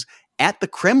ashes at the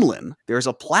Kremlin. There's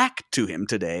a plaque to him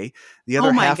today. The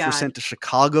other half were sent to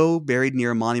Chicago, buried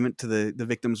near a monument to the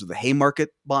victims of the Haymarket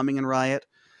bombing and riot.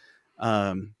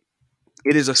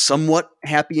 It is a somewhat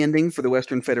happy ending for the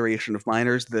Western Federation of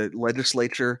Miners. The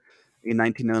legislature in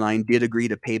 1909 did agree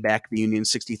to pay back the Union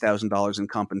 $60,000 in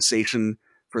compensation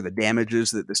for the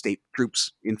damages that the state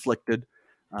troops inflicted.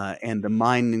 And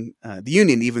the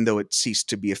Union, even though it ceased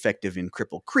to be effective in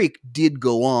Cripple Creek, did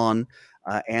go on.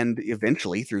 And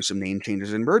eventually, through some name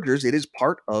changes and mergers, it is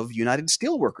part of United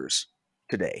Steelworkers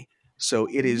today. So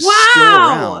it is still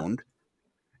around.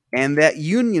 And that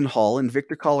Union Hall in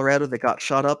Victor, Colorado that got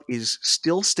shot up is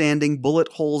still standing, bullet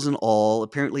holes and all.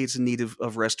 Apparently it's in need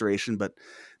of restoration, but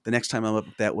the next time I'm up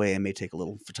that way, I may take a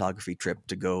little photography trip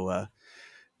to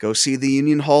go see the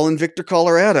Union Hall in Victor,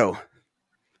 Colorado.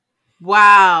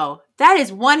 Wow. That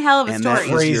is one hell of a story.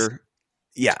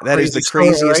 That is the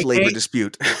craziest labor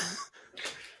dispute.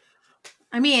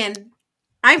 I mean,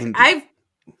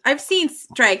 I've seen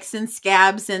strikes and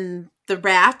scabs and the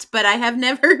rat, but I have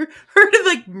never heard of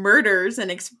like murders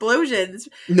and explosions.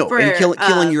 No, and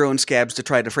killing your own scabs to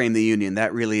try to frame the Union,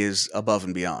 that really is above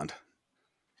and beyond.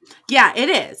 Yeah, it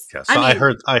is. Yeah, so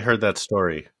I heard that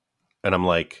story, and I'm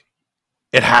like,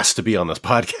 it has to be on this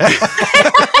podcast.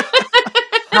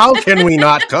 How can we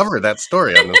not cover that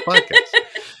story on this podcast?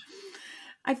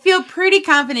 I feel pretty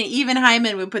confident even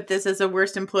Hyman would put this as the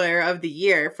worst employer of the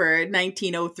year for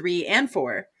 1903 and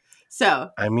 4. So,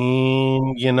 I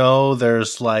mean,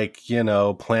 there's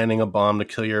planning a bomb to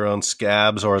kill your own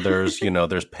scabs, or there's,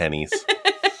 there's pennies.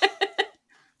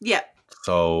 Yeah.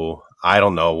 So I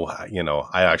don't know,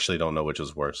 I actually don't know which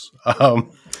is worse.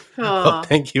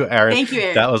 Thank you, Aaron. Thank you,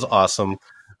 Aaron. That was awesome.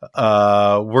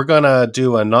 We're going to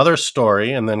do another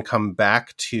story and then come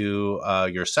back to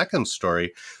your second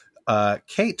story.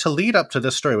 Kate, to lead up to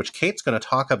this story, which Kate's going to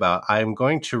talk about, I'm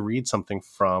going to read something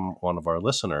from one of our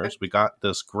listeners. We got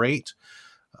this great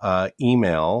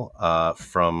email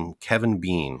from Kevin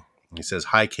Bean. He says,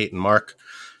 "Hi, Kate and Mark.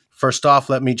 First off,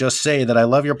 let me just say that I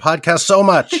love your podcast so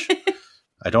much.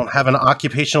 I don't have an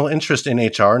occupational interest in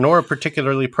HR, nor a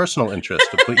particularly personal interest,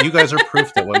 but you guys are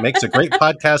proof that what makes a great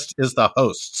podcast is the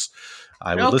hosts.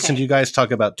 I would listen to you guys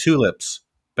talk about tulips,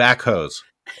 backhoes,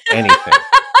 anything."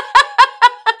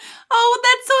 Oh,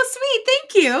 that's so sweet.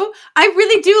 Thank you. I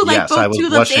really do like both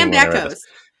tulips and backhoes.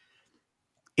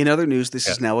 In other news, this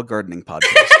is now a gardening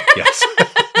podcast. Yes.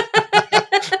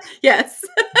 Yes.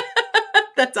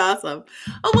 That's awesome.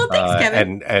 Oh, well, thanks,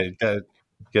 Kevin. And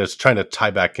just trying to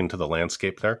tie back into the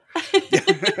landscape there.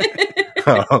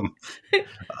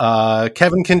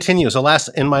 Kevin continues, "Alas,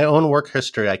 in my own work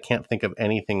history, I can't think of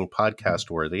anything podcast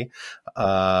worthy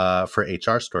for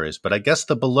HR stories, but I guess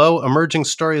the below emerging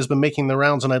story has been making the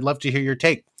rounds and I'd love to hear your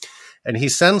take." And he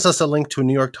sends us a link to a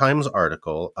New York Times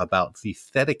article about the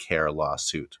Thedicare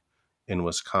lawsuit in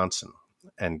Wisconsin.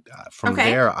 And from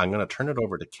there, I'm going to turn it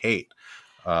over to Kate,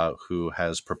 who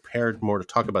has prepared more to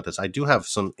talk about this. I do have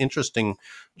some interesting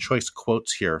choice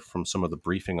quotes here from some of the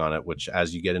briefing on it, which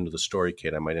as you get into the story,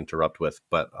 Kate, I might interrupt with,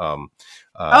 but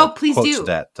please quotes do.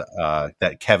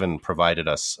 that Kevin provided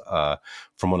us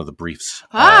from one of the briefs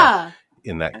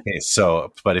in that case.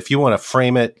 So, but if you want to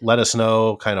frame it, let us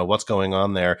know kind of what's going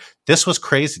on there. This was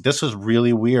crazy. This was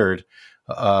really weird,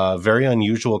 very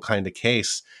unusual kind of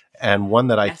case. And one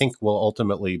that I think will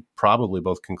ultimately probably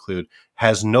both conclude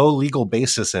has no legal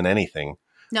basis in anything.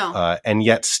 No. And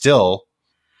yet still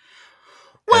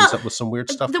ends up with some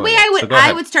weird stuff. The way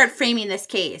I would start framing this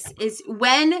case is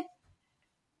when,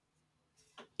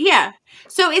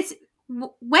 so it's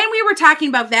when we were talking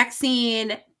about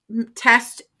vaccine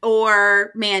test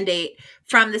or mandate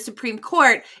from the Supreme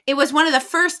Court, it was one of the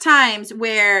first times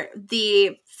where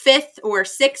the fifth or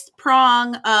sixth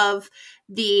prong of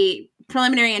the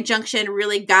preliminary injunction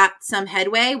really got some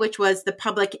headway, which was the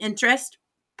public interest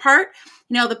part.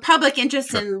 The public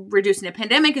interest in reducing a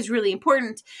pandemic is really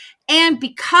important. And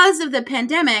because of the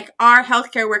pandemic, our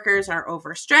healthcare workers are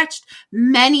overstretched.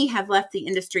 Many have left the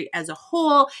industry as a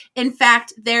whole. In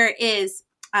fact, there is,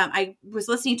 I was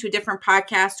listening to a different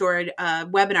podcast or a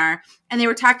webinar, and they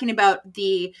were talking about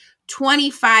the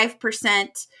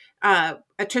 25%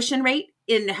 attrition rate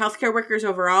in healthcare workers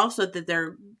overall, so that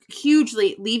they're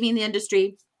hugely leaving the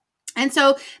industry. And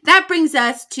so that brings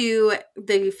us to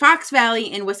the Fox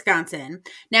Valley in Wisconsin.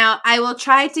 Now, I will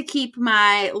try to keep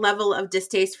my level of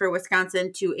distaste for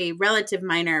Wisconsin to a relative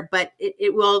minor, but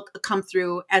it will come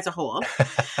through as a whole.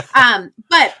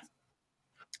 But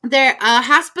there, a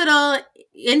hospital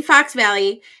in Fox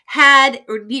Valley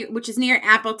which is near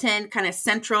Appleton, kind of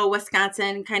central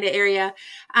Wisconsin kind of area,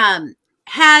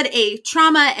 had a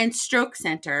trauma and stroke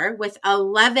center with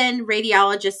 11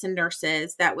 radiologists and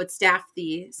nurses that would staff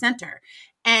the center.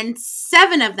 And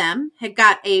 7 of them had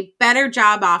got a better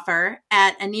job offer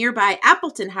at a nearby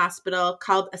Appleton hospital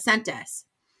called Ascentus.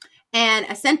 And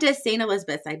Ascentus, St.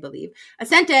 Elizabeth's, I believe.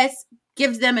 Ascentus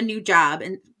gives them a new job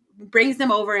and brings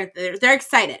them over, and they're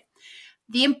excited.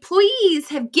 The employees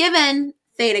have given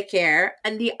ThedaCare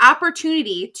and the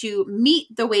opportunity to meet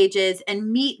the wages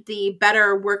and meet the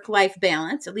better work-life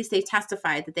balance. At least they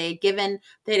testified that they had given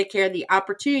ThedaCare the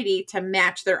opportunity to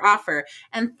match their offer,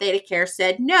 and ThedaCare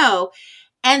said no.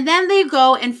 And then they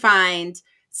go and find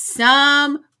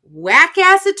some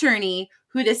whack-ass attorney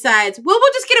who decides, well,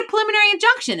 we'll just get a preliminary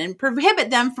injunction and prohibit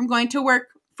them from going to work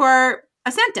for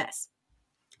Ascentus,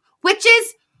 which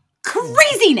is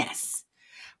craziness.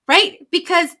 Right?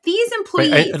 Because these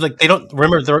employees... they don't...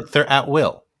 Remember, they're at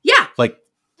will. Yeah. Like,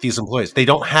 these employees. They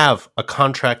don't have a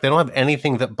contract. They don't have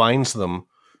anything that binds them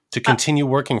to continue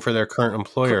working for their current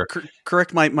employer.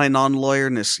 Correct my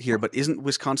non-lawyerness here, but isn't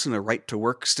Wisconsin a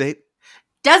right-to-work state?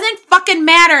 Doesn't fucking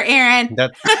matter, Aaron.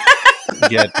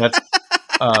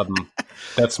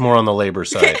 That's more on the labor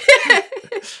side.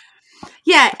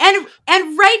 Yeah,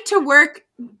 and right to work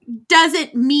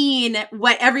doesn't mean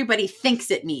what everybody thinks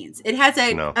it means. It has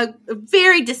a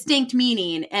very distinct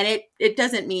meaning, and it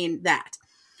doesn't mean that.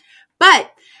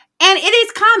 And it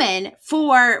is common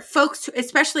for folks,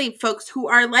 especially folks who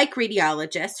are like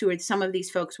radiologists, who some of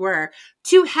these folks were,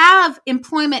 to have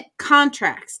employment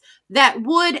contracts that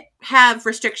would have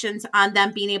restrictions on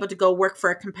them being able to go work for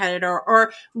a competitor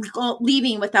or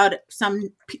leaving without some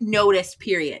notice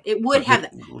period. It would have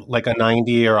like a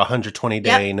 90 or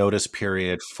 120-day notice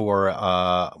period for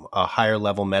a higher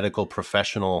level medical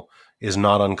professional is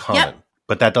not uncommon. Yep.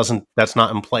 But that's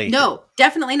not in play. No,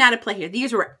 definitely not at play here.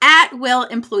 These were at-will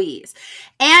employees.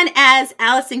 And as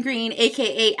Allison Green,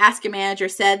 a.k.a. Ask a Manager,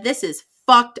 said, this is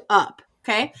fucked up.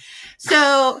 Okay?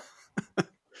 So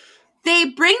they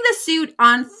bring the suit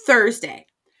on Thursday.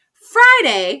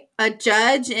 Friday, a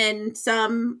judge in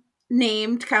some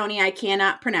named county I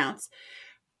cannot pronounce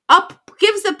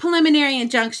gives the preliminary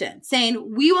injunction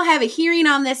saying, we will have a hearing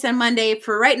on this on Monday.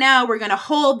 For right now, we're going to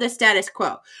hold the status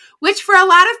quo. Which for a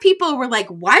lot of people were like,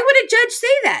 why would a judge say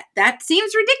that? That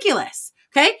seems ridiculous.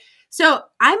 Okay. So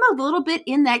I'm a little bit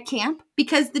in that camp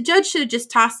because the judge should have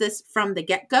just tossed this from the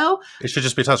get-go. It should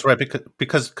just be tossed, right?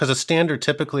 Because a standard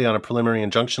typically on a preliminary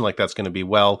injunction like that's going to be,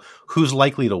 well, who's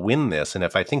likely to win this? And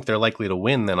if I think they're likely to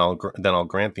win, then I'll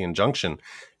grant the injunction.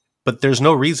 But there's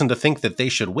no reason to think that they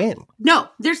should win. No,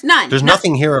 there's none. There's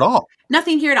nothing here at all.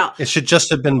 Nothing here at all. It should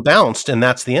just have been bounced, and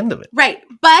that's the end of it. Right.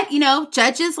 But,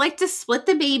 judges like to split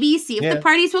the baby, see if the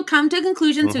parties will come to a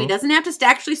conclusion so he doesn't have to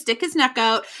actually stick his neck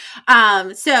out.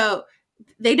 So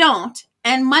they don't.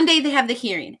 And Monday they have the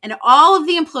hearing, and all of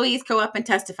the employees go up and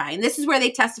testify. And this is where they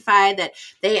testify that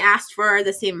they asked for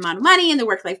the same amount of money and the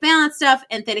work-life balance stuff,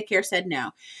 and ThedaCare said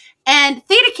no. And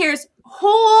ThedaCare's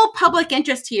whole public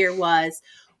interest here was,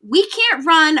 we can't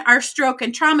run our stroke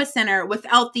and trauma center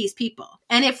without these people.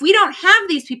 And if we don't have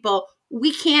these people,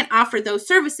 we can't offer those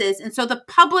services. And so the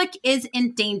public is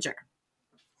in danger.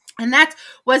 And that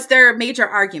was their major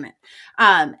argument.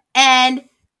 And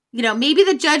maybe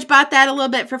the judge bought that a little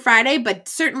bit for Friday, but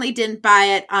certainly didn't buy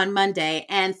it on Monday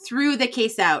and threw the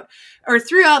case out or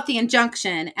threw out the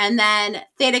injunction. And then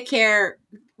ThedaCare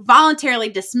voluntarily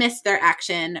dismissed their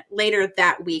action later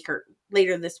that week or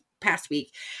later this past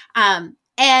week.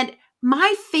 And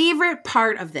my favorite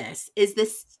part of this is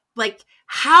this, like,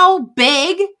 how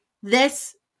big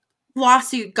this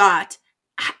lawsuit got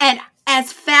and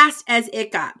as fast as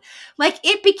it got. Like,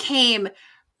 it became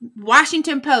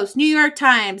Washington Post, New York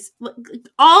Times,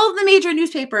 all of the major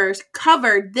newspapers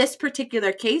covered this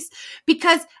particular case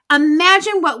because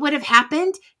imagine what would have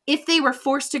happened if they were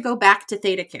forced to go back to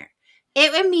ThedaCare.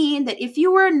 It would mean that if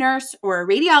you were a nurse or a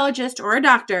radiologist or a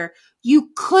doctor,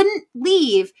 you couldn't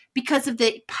leave because of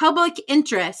the public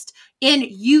interest in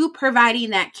you providing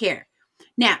that care.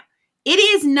 Now, it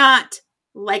is not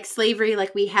like slavery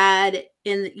like we had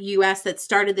in the U.S. that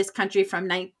started this country from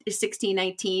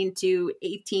 1619 to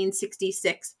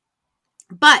 1866.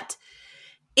 But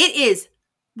it is,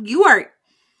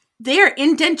 they are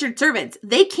indentured servants.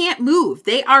 They can't move.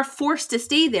 They are forced to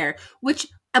stay there, which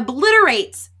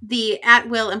obliterates the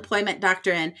at-will employment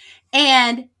doctrine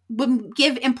and would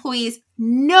give employees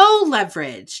no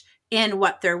leverage in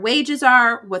what their wages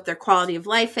are, what their quality of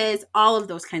life is, all of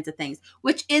those kinds of things,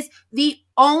 which is the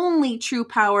only true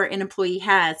power an employee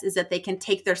has, is that they can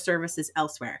take their services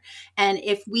elsewhere. And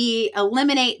if we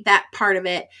eliminate that part of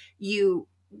it, you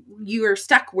are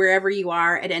stuck wherever you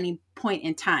are at any point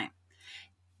in time.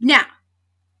 Now,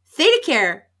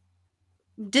 ThedaCare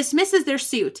dismisses their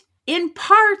suit in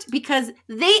part because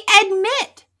they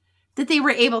admit that they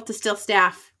were able to still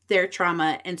staff their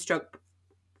trauma and stroke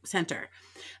center.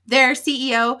 Their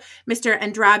CEO, Mr.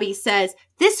 Andrabi, says,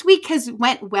 "This week has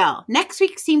went well. Next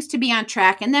week seems to be on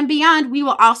track. And then beyond, we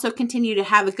will also continue to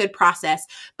have a good process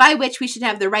by which we should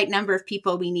have the right number of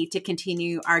people we need to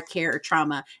continue our care,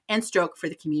 trauma, and stroke for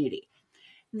the community."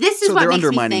 This is So what they're makes me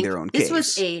undermining think their own this case.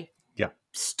 was a Yeah.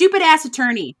 stupid ass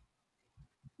attorney.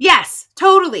 Yes,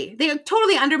 totally. They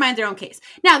totally undermined their own case.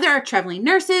 Now, there are traveling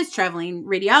nurses, traveling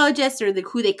radiologists, or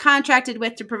who they contracted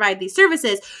with to provide these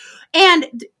services,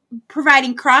 and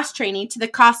providing cross-training to the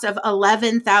cost of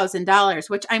 $11,000,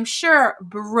 which I'm sure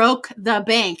broke the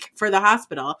bank for the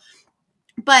hospital.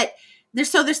 But there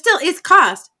still is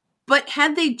cost. But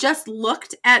had they just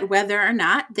looked at whether or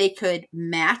not they could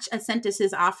match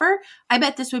Ascentus's offer, I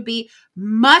bet this would be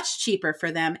much cheaper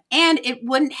for them, and it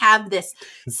wouldn't have this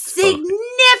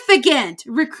significant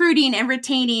recruiting and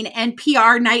retaining and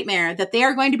PR nightmare that they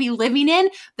are going to be living in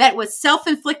that was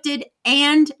self-inflicted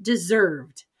and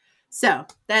deserved. So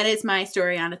that is my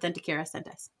story on Authenticare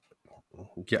Ascentus.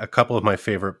 Yeah, a couple of my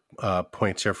favorite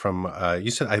points here from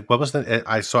you said. What was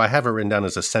the? So I have it written down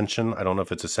as Ascension. I don't know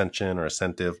if it's Ascension or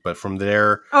Ascentive, but from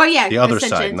there, Oh yeah, the other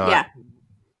Ascension, side,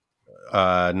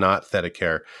 not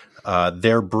ThedaCare.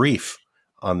 Their brief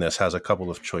on this has a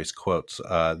couple of choice quotes.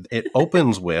 It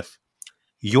opens with,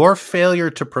 "Your failure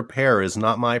to prepare is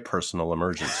not my personal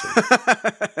emergency."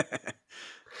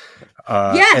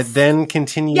 Yes. It then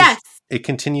continues. Yes. It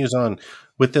continues on.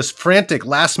 "With this frantic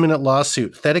last-minute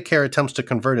lawsuit, ThedaCare attempts to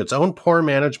convert its own poor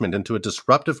management into a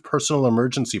disruptive personal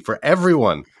emergency for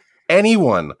everyone,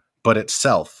 anyone but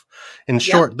itself. In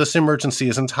short, this emergency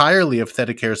is entirely of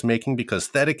ThedaCare's making because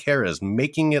ThedaCare is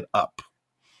making it up."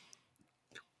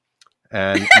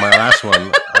 And my last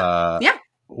one,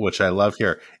 which I love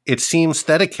here, "It seems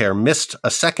ThedaCare missed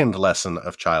a second lesson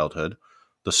of childhood,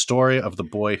 the story of the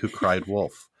boy who cried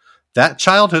wolf. That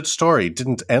childhood story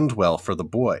didn't end well for the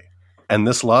boy. And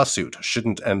this lawsuit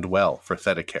shouldn't end well for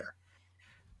ThedaCare."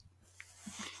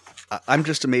 I'm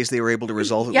just amazed they were able to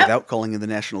resolve it without calling in the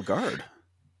National Guard.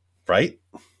 Right?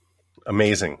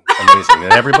 Amazing.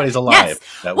 And everybody's alive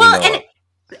that we know of.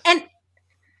 And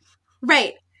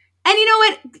right. And you know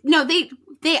what? No, they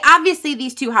obviously,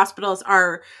 these two hospitals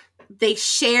they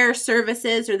share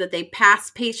services, or that they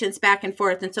pass patients back and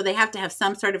forth. And so they have to have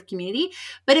some sort of community.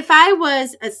 But if I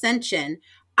was Ascension,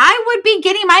 I would be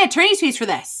getting my attorney's fees for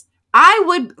this. I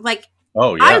would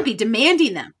I would be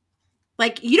demanding them.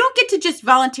 Like, you don't get to just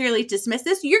voluntarily dismiss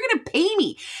this. You're going to pay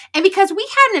me. And because we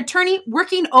had an attorney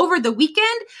working over the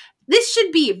weekend, this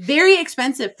should be very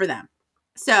expensive for them.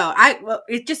 So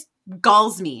it just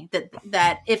galls me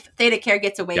that if ThedaCare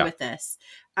gets away with this.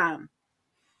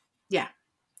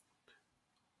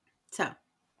 So.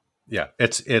 Yeah,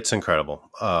 it's incredible.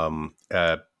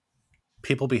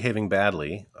 People behaving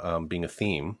badly, being a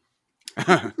theme.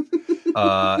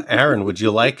 Aaron, would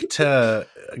you like to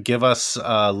give us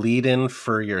a lead in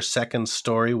for your second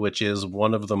story, which is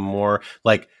one of the more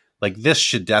like this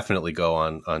should definitely go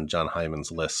on John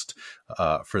Hyman's list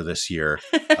for this year.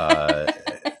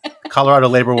 Colorado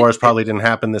labor wars probably didn't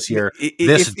happen this year.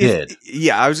 This did.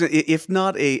 If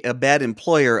not a bad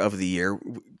employer of the year,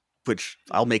 which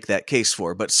I'll make that case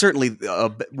for, but certainly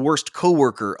a worst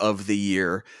coworker of the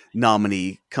year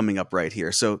nominee coming up right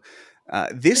here. So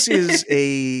this is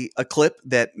a clip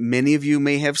that many of you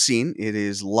may have seen. It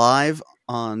is live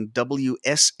on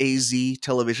WSAZ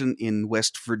television in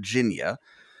West Virginia.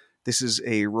 This is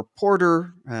a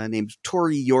reporter named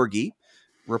Tori Yorgi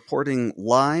reporting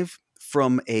live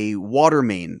from a water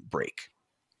main break.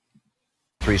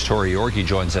 3's Tori Yorke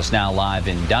joins us now live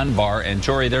in Dunbar. And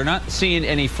Tori, they're not seeing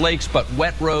any flakes, but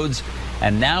wet roads.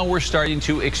 And now we're starting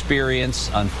to experience,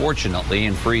 unfortunately,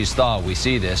 in freeze thaw, we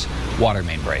see this, water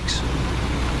main breaks.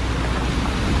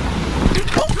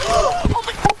 Oh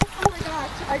my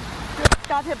gosh, I just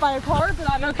got hit by a car, but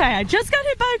I'm okay. I just got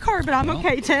hit by a car, but I'm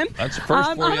okay, Tim. That's the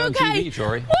first for you on okay. TV,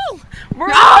 Tori. Woo!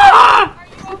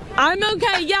 I'm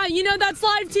okay. Yeah, that's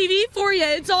live TV for you.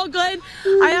 It's all good.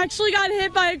 I actually got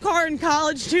hit by a car in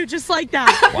college, too, just like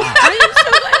that. Wow. I am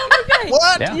so glad I'm okay.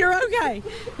 What? Yeah. You're okay.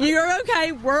 You're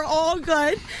okay. We're all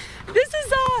good. This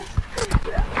is,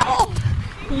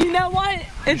 you know what?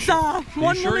 It's,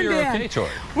 one sure woman you're band. okay,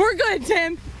 Tori? We're good,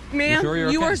 Tim. Ma'am, sure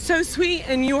you're you okay? are so sweet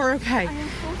and you are okay.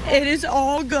 It is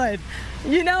all good.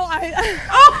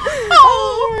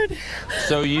 Oh, Lord.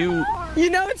 So you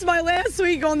It's my last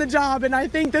week on the job, and I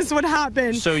think this would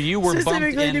happen. So you were bumped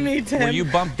specifically in. to me, Tim. Were you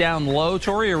bumped down low,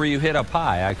 Tori, or were you hit up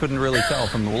high? I couldn't really tell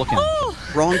from looking.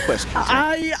 Wrong question.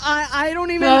 I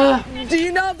don't even. Do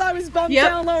you know if I was bumped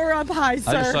down low or up high,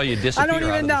 sir? I just saw you disappear I don't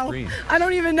even out of the know. screen. I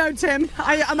don't even know, Tim.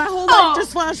 My whole life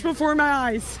just flashed before my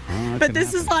eyes. But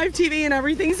this is live TV and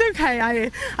everything's okay.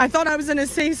 I thought I was in a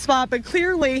safe spot, but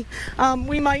clearly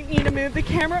we might need to move the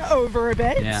camera over a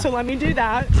bit. Yeah. So let me do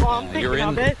that while I'm thinking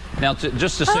of it. Now,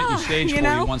 just to set you stage for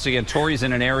you once again, Tori's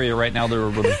in an area right now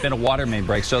there's been a water main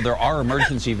break, so there are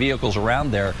emergency vehicles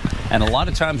around there, and a lot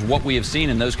of times what we have seen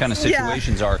in those kind of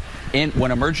situations are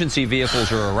when emergency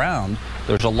vehicles are around,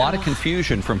 there's a lot of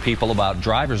confusion from people about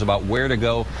drivers about where to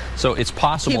go, so it's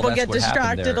possible People that's get what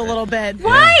happened distracted there. a little bit.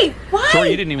 Why? Why?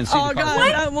 Tori, you didn't even see Oh the car.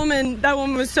 God, that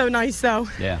woman was so nice though.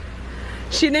 Yeah.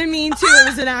 She didn't mean to. It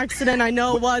was an accident. I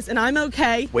know it was, and I'm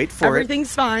okay. Wait for it.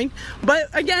 Everything's fine. But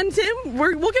again, Tim,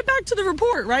 we'll get back to the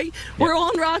report, right? We're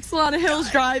on Roxalana Hills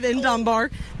Drive in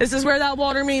Dunbar. This is where that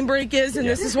water main break is, and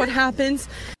this is what happens.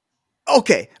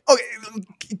 Okay.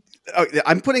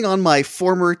 I'm putting on my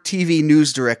former TV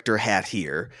news director hat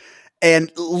here,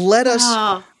 and let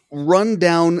us run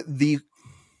down the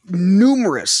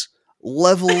numerous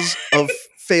levels of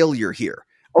failure here.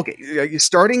 Okay,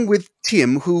 starting with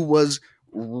Tim, who was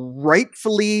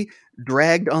rightfully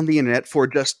dragged on the internet for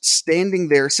just sitting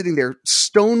there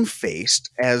stone-faced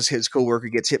as his coworker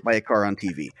gets hit by a car on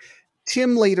TV.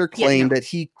 Tim later claimed that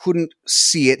he couldn't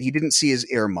see it. He didn't see his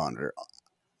air monitor.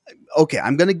 Okay,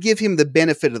 I'm going to give him the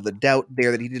benefit of the doubt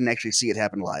there that he didn't actually see it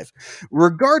happen live.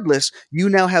 Regardless, you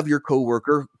now have your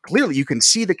coworker. Clearly, you can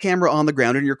see the camera on the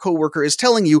ground, and your coworker is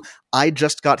telling you, I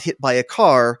just got hit by a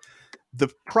car. The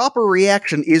proper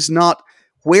reaction is not,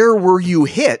 where were you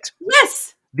hit?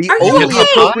 Yes. Hit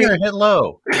high or hit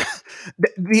low?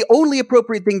 The only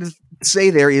appropriate thing to say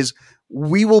there is,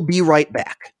 we will be right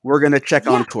back. We're going to check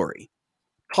on Tori.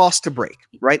 Toss to break,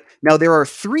 right? Now, there are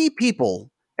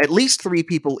at least three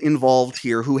people involved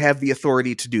here who have the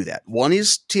authority to do that. One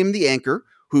is Tim, the anchor,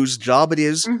 whose job it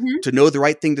is to know the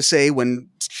right thing to say when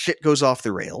shit goes off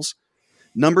the rails.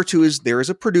 Number two is there is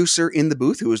a producer in the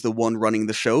booth who is the one running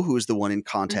the show, who is the one in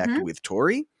contact with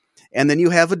Tori. And then you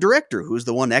have a director who's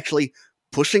the one actually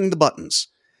pushing the buttons.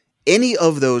 Any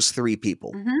of those three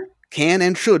people can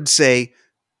and should say,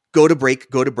 go to break,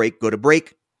 go to break, go to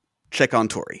break, check on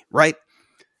Tori, right?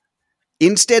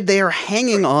 Instead, they are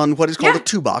hanging on what is called a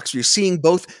two box. You're seeing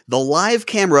both the live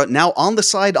camera now on the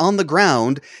side on the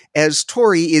ground as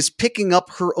Tori is picking up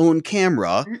her own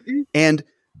camera and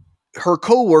her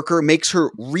coworker makes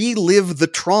her relive the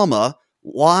trauma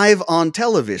live on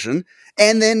television,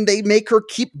 and then they make her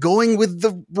keep going with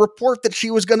the report that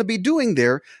she was going to be doing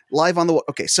there live on the...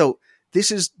 Okay, so this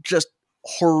is just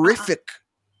horrific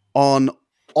on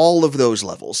all of those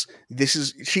levels.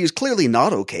 She is clearly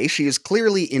not okay. She is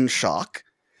clearly in shock.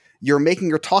 You're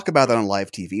making her talk about that on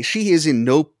live TV. She is in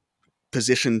no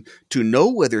position to know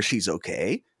whether she's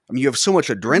okay. I mean, you have so much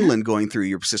adrenaline going through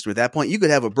your system at that point. You could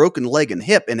have a broken leg and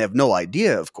hip and have no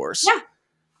idea, of course. Yeah.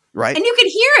 Right? And you could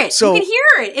hear it. You could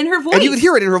hear it in her voice. And you could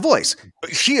hear it in her voice.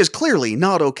 She is clearly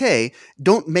not okay.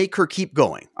 Don't make her keep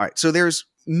going. All right. So there's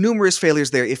numerous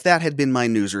failures there. If that had been my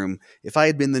newsroom, if I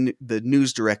had been the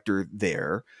news director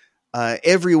there,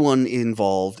 everyone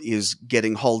involved is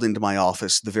getting hauled into my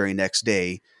office the very next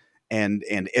day, and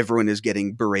everyone is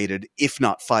getting berated, if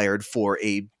not fired, for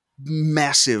a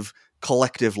massive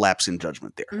collective lapse in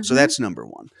judgment there. So that's number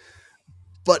one.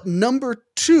 But number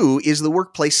two is the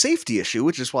workplace safety issue,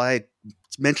 which is why I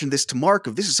mentioned this to Mark,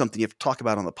 this is something you have to talk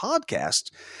about on the podcast,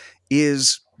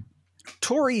 is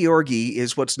Tori Yorke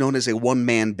is what's known as a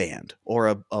one-man band, or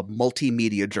a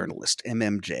multimedia journalist,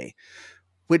 MMJ,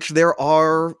 which there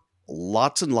are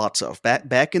lots and lots of.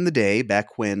 Back in the day,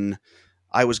 back when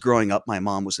I was growing up, my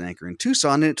mom was an anchor in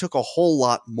Tucson, and it took a whole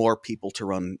lot more people to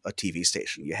run a TV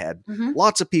station. You had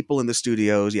lots of people in the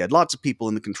studios, you had lots of people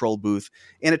in the control booth,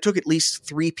 and it took at least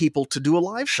 3 people to do a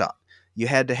live shot. You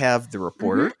had to have the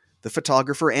reporter, the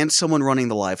photographer, and someone running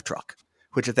the live truck,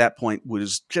 which at that point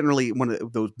was generally one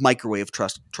of those microwave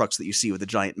trucks that you see with a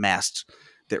giant mast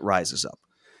that rises up.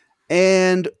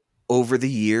 And over the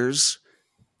years,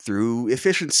 through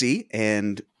efficiency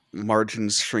and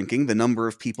margins shrinking, the number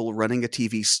of people running a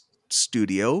TV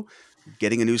studio,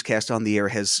 getting a newscast on the air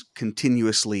has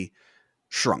continuously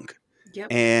shrunk. Yep.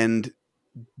 And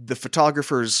the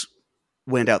photographers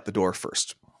went out the door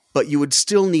first. But you would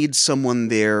still need someone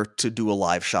there to do a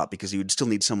live shot because you would still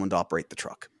need someone to operate the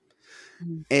truck.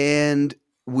 And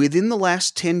within the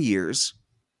last 10 years,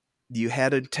 you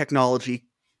had a technology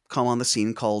come on the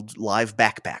scene called live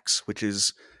backpacks, which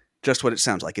is just what it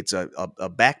sounds like. It's a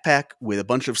backpack with a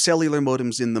bunch of cellular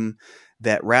modems in them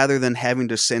that rather than having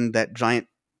to send that giant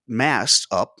mast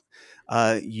up,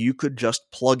 you could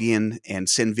just plug in and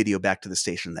send video back to the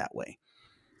station that way.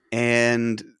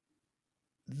 And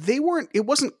it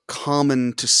wasn't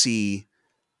common to see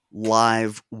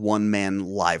live one-man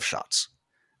live shots.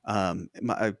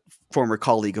 A former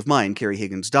colleague of mine, Carrie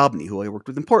Higgins-Dobney, who I worked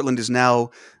with in Portland, is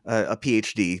now a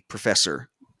PhD professor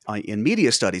in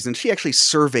media studies, and she actually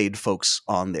surveyed folks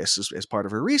on this as part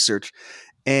of her research.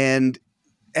 And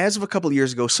as of a couple of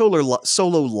years ago,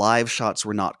 solo live shots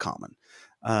were not common,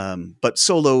 but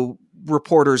solo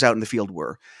reporters out in the field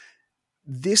were.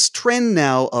 This trend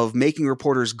now of making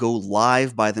reporters go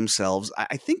live by themselves,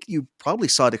 I think you probably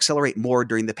saw it accelerate more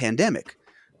during the pandemic,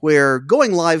 where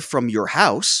going live from your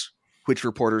house, which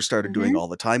reporters started doing all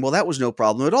the time, well, that was no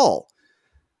problem at all.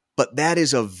 But that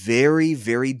is a very,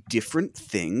 very different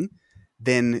thing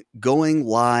than going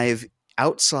live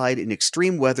outside in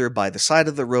extreme weather by the side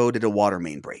of the road at a water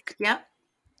main break. Yep.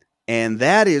 And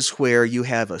that is where you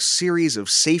have a series of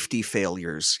safety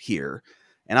failures here.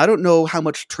 And I don't know how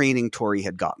much training Tori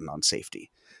had gotten on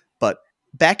safety. But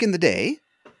back in the day,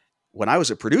 when I was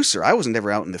a producer, I wasn't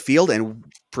ever out in the field, and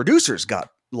producers got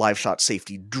live shot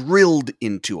safety drilled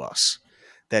into us.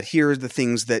 That here are the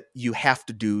things that you have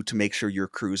to do to make sure your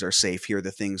crews are safe. Here are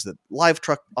the things that live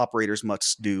truck operators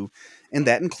must do. And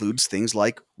that includes things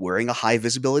like wearing a high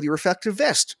visibility reflective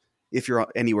vest if you're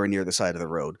anywhere near the side of the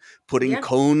road, putting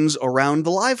cones around the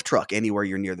live truck anywhere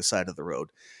you're near the side of the road.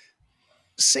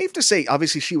 Safe to say,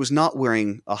 obviously, she was not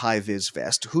wearing a high vis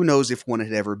vest. Who knows if one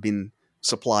had ever been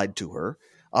supplied to her.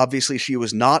 Obviously, she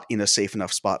was not in a safe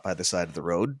enough spot by the side of the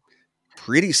road.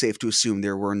 Pretty safe to assume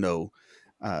there were no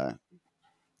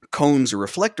cones or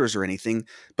reflectors or anything,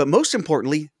 but most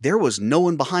importantly, there was no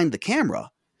one behind the camera.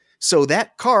 So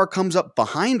that car comes up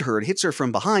behind her and hits her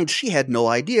from behind. She had no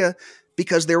idea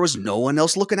because there was no one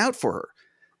else looking out for her.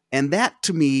 And that,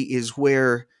 to me, is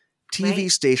where TV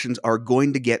stations are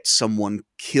going to get someone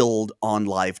killed on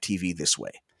live TV this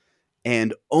way.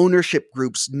 And ownership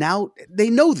groups now, they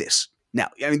know this. Now,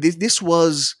 I mean, this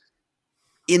was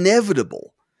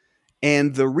inevitable.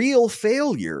 And the real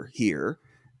failure here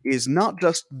is not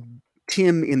just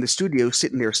Tim in the studio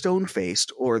sitting there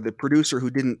stone-faced or the producer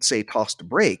who didn't say toss to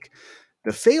break.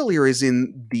 The failure is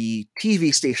in the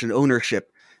TV station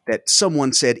ownership that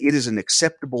someone said it is an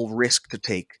acceptable risk to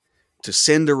take to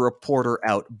send a reporter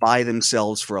out by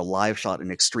themselves for a live shot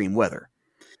in extreme weather.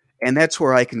 And that's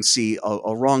where I can see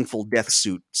a wrongful death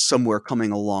suit somewhere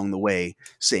coming along the way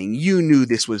saying you knew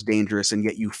this was dangerous and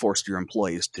yet you forced your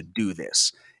employees to do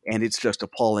this. And it's just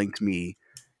appalling to me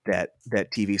that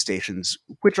TV stations,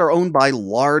 which are owned by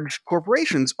large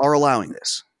corporations, are allowing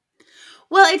this.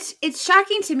 Well, it's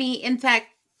shocking to me, in fact,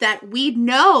 that we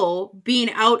know being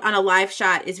out on a live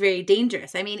shot is very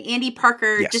dangerous. I mean, Andy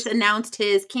Parker just announced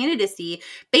his candidacy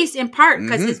based in part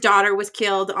because his daughter was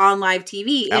killed on live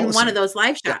TV in one of those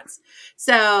live shots.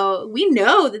 So we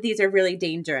know that these are really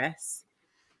dangerous.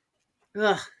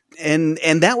 Ugh. And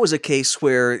that was a case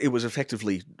where it was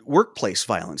effectively workplace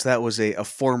violence. That was a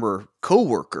former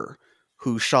coworker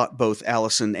who shot both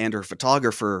Allison and her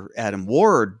photographer, Adam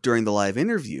Ward, during the live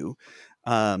interview.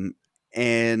 And,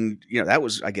 that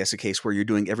was, I guess, a case where you're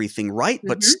doing everything right.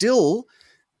 But still,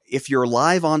 if you're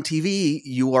live on TV,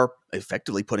 you are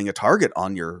effectively putting a target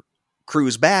on your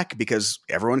crew's back because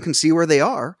everyone can see where they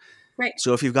are. Right.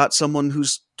 So if you've got someone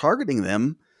who's targeting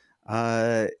them,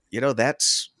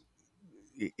 that's...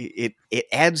 It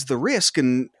adds the risk.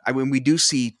 And I mean, we do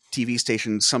see TV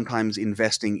stations sometimes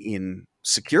investing in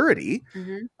security,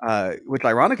 which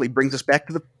ironically brings us back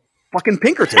to the fucking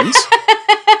Pinkertons.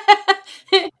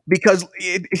 Because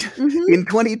in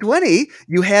 2020,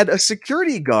 you had a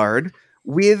security guard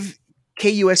with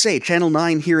KUSA, Channel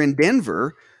 9 here in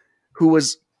Denver, who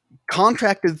was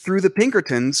contracted through the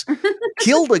Pinkertons,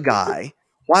 killed a guy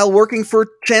while working for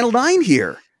Channel 9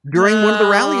 here during one of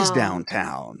the rallies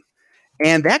downtown.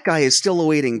 And that guy is still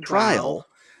awaiting trial.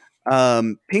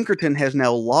 Pinkerton has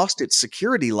now lost its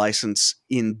security license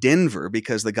in Denver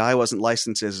because the guy wasn't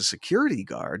licensed as a security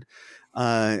guard.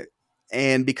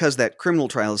 And because that criminal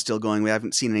trial is still going, we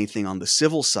haven't seen anything on the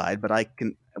civil side, but I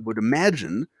would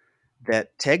imagine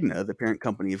that Tegna, the parent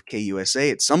company of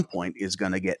KUSA, at some point is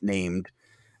going to get named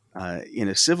in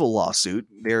a civil lawsuit.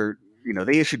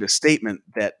 They issued a statement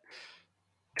that,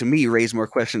 to me, raised more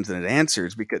questions than it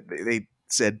answers, because they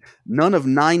said none of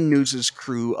 9 News'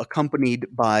 crew accompanied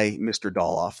by Mr.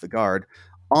 Doloff, the guard,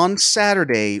 on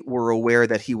Saturday were aware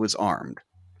that he was armed.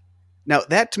 Now,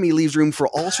 that to me leaves room for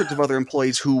all sorts of other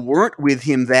employees who weren't with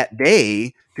him that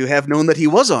day to have known that he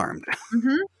was armed.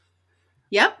 Mm-hmm.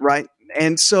 Yep. Right.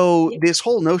 And so this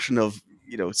whole notion of,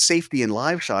 safety and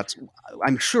live shots,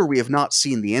 I'm sure we have not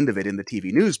seen the end of it in the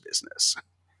TV news business.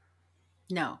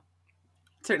 No,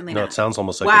 certainly no, not. It sounds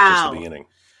almost like it's just the beginning.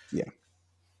 Yeah.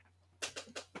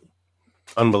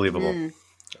 Unbelievable.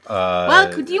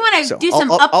 Well, do you want to do some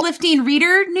uplifting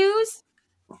reader news?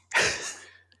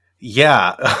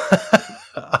 Yeah.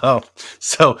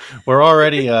 So we're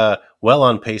already well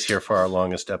on pace here for our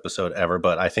longest episode ever,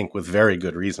 but I think with very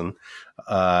good reason.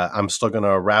 I'm still going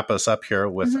to wrap us up here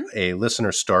with a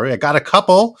listener story. I got a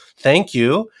couple. Thank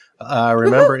you.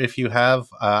 Remember, if you have,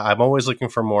 I'm always looking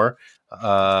for more.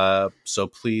 So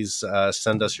please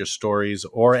send us your stories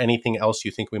or anything else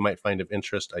you think we might find of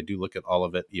interest. I do look at all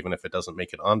of it, even if it doesn't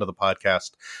make it onto the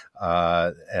podcast,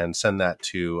 and send that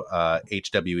to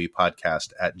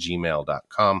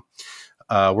hwepodcast@gmail.com.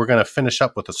 We're going to finish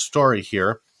up with a story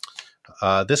here.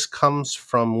 This comes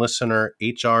from listener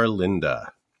HR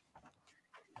Linda.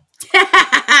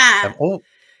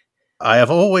 I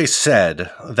have always said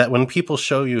that when people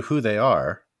show you who they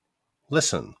are,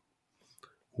 listen.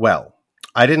 Well,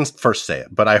 I didn't first say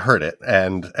it, but I heard it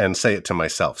and say it to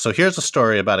myself. So here's a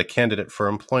story about a candidate for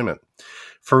employment.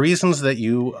 For reasons that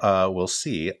you will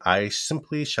see, I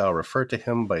simply shall refer to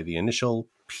him by the initial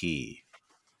P.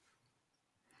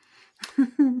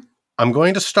 I'm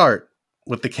going to start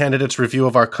with the candidate's review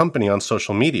of our company on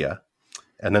social media,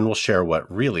 and then we'll share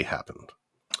what really happened.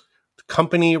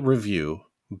 Company review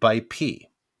by P.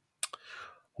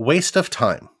 Waste of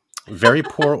time. Very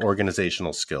poor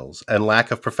organizational skills, and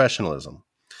lack of professionalism.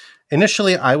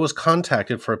 Initially, I was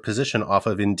contacted for a position off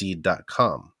of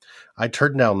Indeed.com. I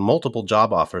turned down multiple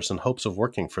job offers in hopes of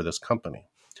working for this company.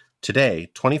 Today,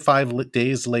 25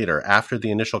 days later after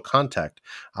the initial contact,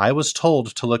 I was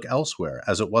told to look elsewhere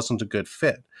as it wasn't a good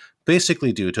fit,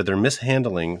 basically due to their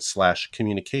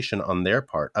mishandling/communication on their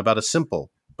part about a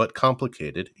simple but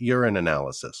complicated urine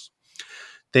analysis.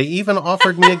 They even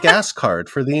offered me a gas card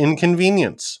for the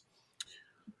inconvenience.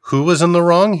 Who was in the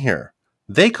wrong here?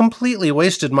 They completely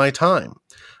wasted my time.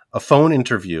 A phone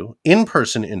interview,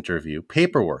 in-person interview,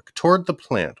 paperwork, toured the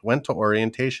plant, went to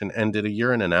orientation, and did a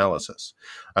urine analysis.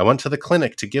 I went to the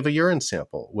clinic to give a urine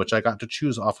sample, which I got to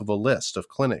choose off of a list of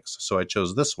clinics, so I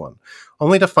chose this one,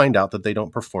 only to find out that they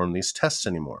don't perform these tests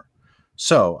anymore.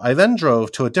 So I then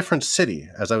drove to a different city,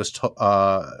 as I was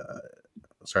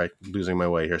losing my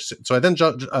way here. So I then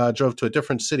drove to a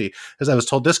different city, as I was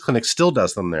told this clinic still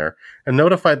does them there, and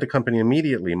notified the company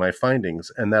immediately my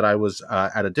findings and that I was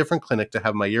at a different clinic to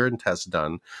have my urine test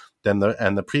done and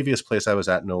the previous place I was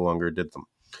at no longer did them.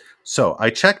 So I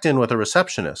checked in with a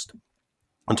receptionist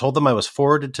and told them I was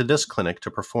forwarded to this clinic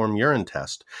to perform urine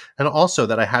test, and also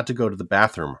that I had to go to the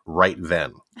bathroom right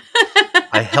then.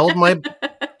 I held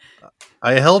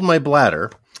my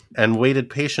bladder and waited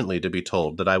patiently to be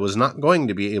told that I was not going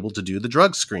to be able to do the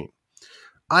drug screen.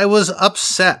 I was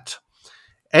upset.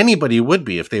 Anybody would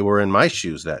be if they were in my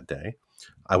shoes that day.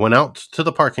 I went out to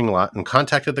the parking lot and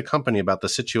contacted the company about the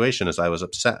situation as I was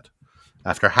upset.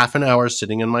 After half an hour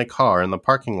sitting in my car in the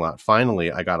parking lot,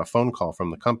 finally I got a phone call from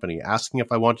the company asking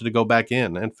if I wanted to go back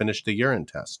in and finish the urine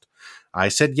test. I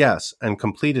said yes and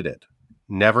completed it,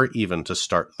 never even to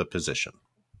start the position.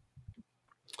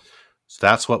 So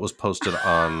that's what was posted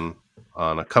on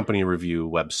a company review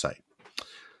website.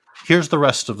 Here's the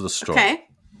rest of the story. Okay.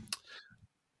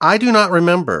 I do not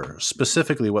remember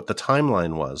specifically what the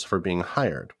timeline was for being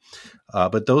hired,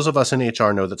 but those of us in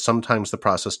HR know that sometimes the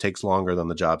process takes longer than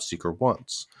the job seeker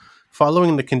wants.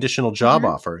 Following the conditional job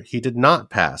offer, he did not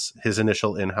pass his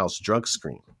initial in-house drug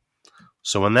screen.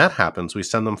 So when that happens, we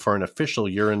send them for an official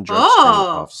urine drug screen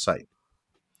off-site.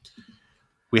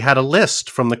 We had a list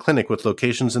from the clinic with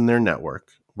locations in their network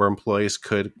where employees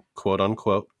could, quote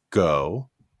unquote, go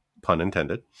pun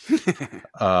intended.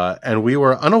 And we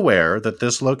were unaware that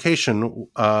this location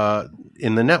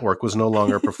in the network was no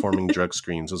longer performing drug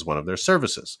screens as one of their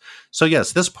services. So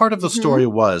yes, this part of the story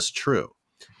was true.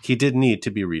 He did need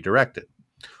to be redirected.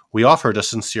 We offered a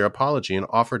sincere apology and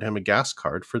offered him a gas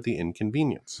card for the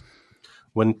inconvenience.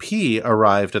 When P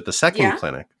arrived at the second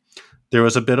clinic, there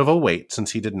was a bit of a wait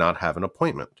since he did not have an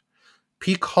appointment.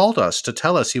 P called us to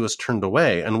tell us he was turned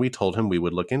away, and we told him we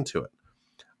would look into it.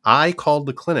 I called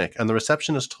the clinic, and the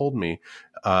receptionist told me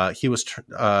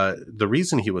the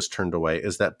reason he was turned away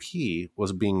is that P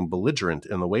was being belligerent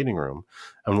in the waiting room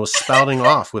and was spouting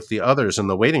off with the others in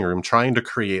the waiting room, trying to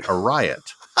create a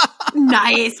riot.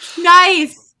 Nice.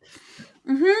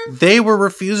 Mm-hmm. They were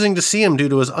refusing to see him due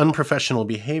to his unprofessional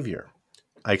behavior.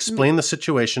 I explained the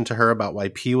situation to her about why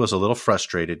P was a little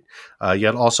frustrated,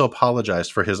 yet also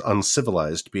apologized for his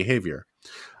uncivilized behavior.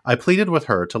 I pleaded with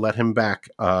her to let him back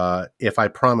if I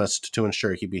promised to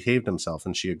ensure he behaved himself,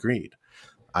 and she agreed.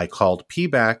 I called P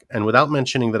back, and without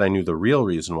mentioning that I knew the real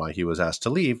reason why he was asked to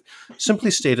leave,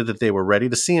 simply stated that they were ready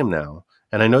to see him now,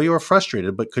 and I know you are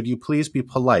frustrated, but could you please be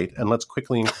polite, and let's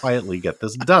quickly and quietly get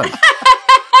this done.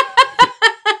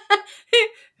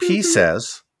 P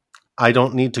says, I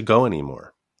don't need to go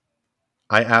anymore.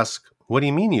 I ask, what do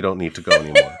you mean you don't need to go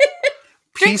anymore?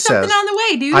 Drink something on the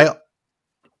way, dude.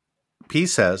 P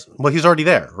says, well, he's already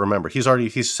there. Remember, he's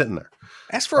sitting there.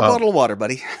 Ask for a bottle of water,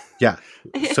 buddy. Yeah.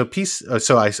 So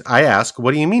I ask,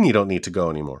 what do you mean you don't need to go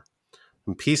anymore?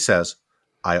 And P says,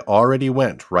 I already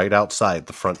went right outside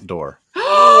the front door.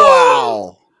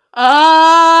 Wow.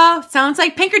 Sounds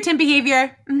like Pinkerton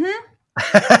behavior.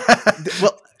 Mm-hmm.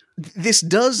 Well, this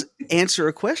does answer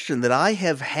a question that I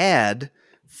have had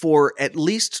for at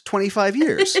least 25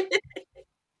 years.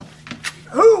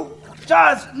 Who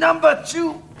does number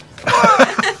 2?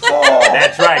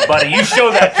 That's right, buddy. You show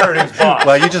that Curtis boss.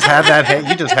 Well, you just had that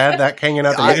hanging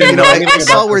out there. I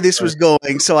saw where this was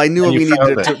going, so I knew we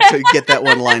needed to get that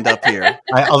one lined up here.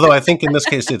 Although I think in this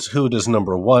case, it's who does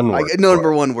number 1 work for?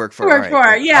 Number 1 work for.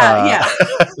 Yeah.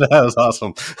 That was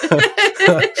awesome.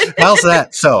 How's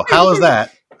that? So how is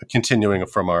that? Continuing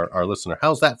from our listener,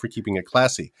 how's that for keeping it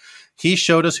classy? He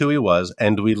showed us who he was,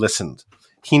 and we listened.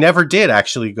 He never did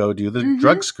actually go do the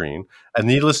drug screen, and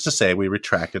needless to say, we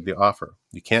retracted the offer.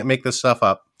 You can't make this stuff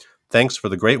up. Thanks for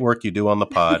the great work you do on the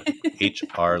pod,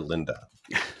 HR Linda.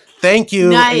 Thank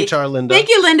you, HR Linda. Thank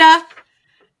you, Linda,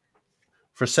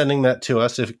 for sending that to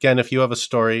us. If you have a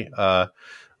story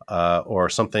or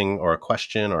something or a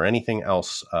question or anything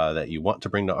else that you want to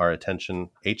bring to our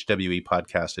attention,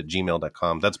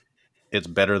 hwepodcast@gmail.com. It's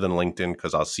better than LinkedIn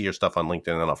because I'll see your stuff on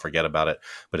LinkedIn and I'll forget about it.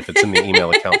 But if it's in the email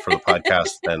account for the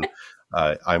podcast, then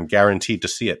I'm guaranteed to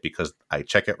see it because I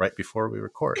check it right before we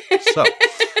record. So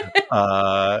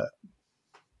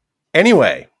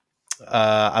anyway,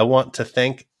 I want to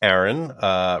thank Aaron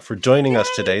for joining us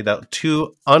today. That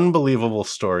 2 unbelievable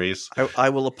stories. I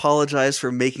will apologize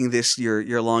for making this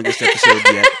your longest episode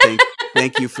yet.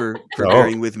 Thank you for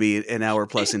bearing with me an hour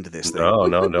plus into this thing.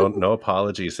 No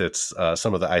apologies. It's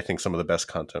some of the best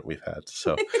content we've had.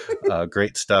 So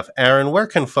great stuff. Aaron, where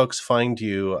can folks find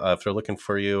you if they're looking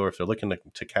for you or if they're looking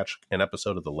to catch an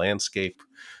episode of The Landscape?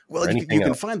 Well, you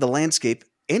can find The Landscape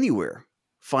anywhere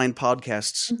fine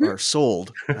podcasts are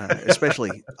sold,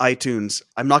 especially iTunes.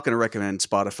 I'm not going to recommend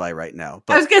Spotify right now,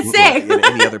 but I was going to say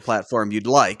any other platform you'd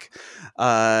like.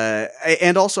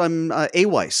 And also I'm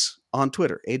Aweiss on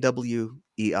Twitter,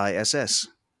 AWEISS.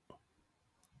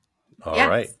 All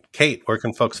right. Kate, where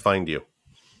can folks find you?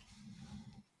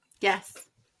 Yes.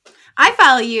 I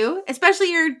follow you,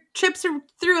 especially your trips through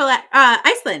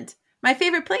Iceland, my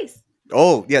favorite place.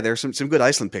 Oh, yeah, there's some good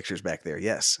Iceland pictures back there,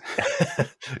 yes.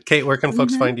 Kate, where can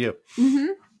folks find you? Mm-hmm.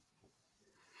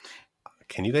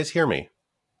 Can you guys hear me?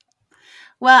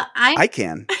 Well, I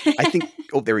can. I think,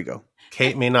 there we go.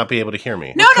 Kate may not be able to hear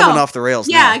me. No. Coming off the rails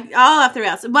now. Yeah, all off the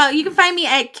rails. Well, you can find me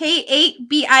at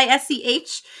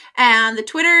K8BISCH and the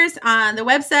Twitters, on the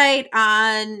website,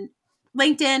 on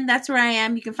LinkedIn. That's where I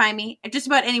am. You can find me just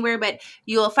about anywhere, but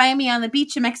you will find me on the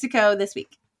beach in Mexico this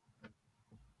week.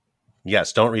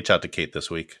 Yes, don't reach out to Kate this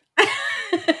week.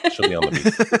 She'll be on the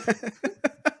beach.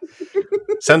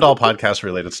 Send all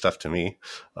podcast-related stuff to me.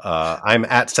 I'm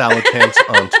at Salad Pants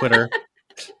on Twitter.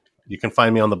 You can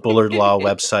find me on the Bullard Law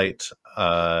website,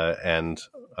 and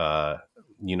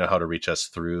you know how to reach us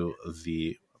through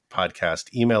the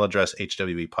podcast email address,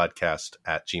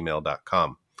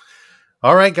 hwepodcast@gmail.com.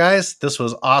 All right, guys, this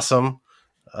was awesome.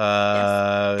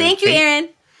 Yes. Thank you, Aaron.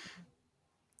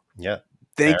 Yeah.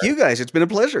 Thank you, guys. It's been a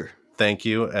pleasure. Thank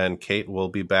you. And Kate will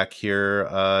be back here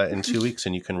in 2 weeks,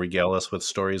 and you can regale us with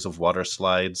stories of water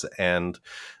slides and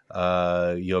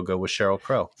yoga with Sheryl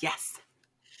Crow. Yes.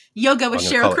 Yoga with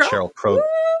Sheryl Crow.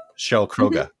 Sheryl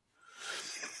Kroga.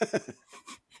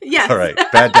 Yes. All right.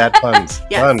 Bad dad puns.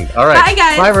 Yes. Done. All right. Bye,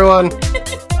 guys. Bye,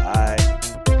 everyone.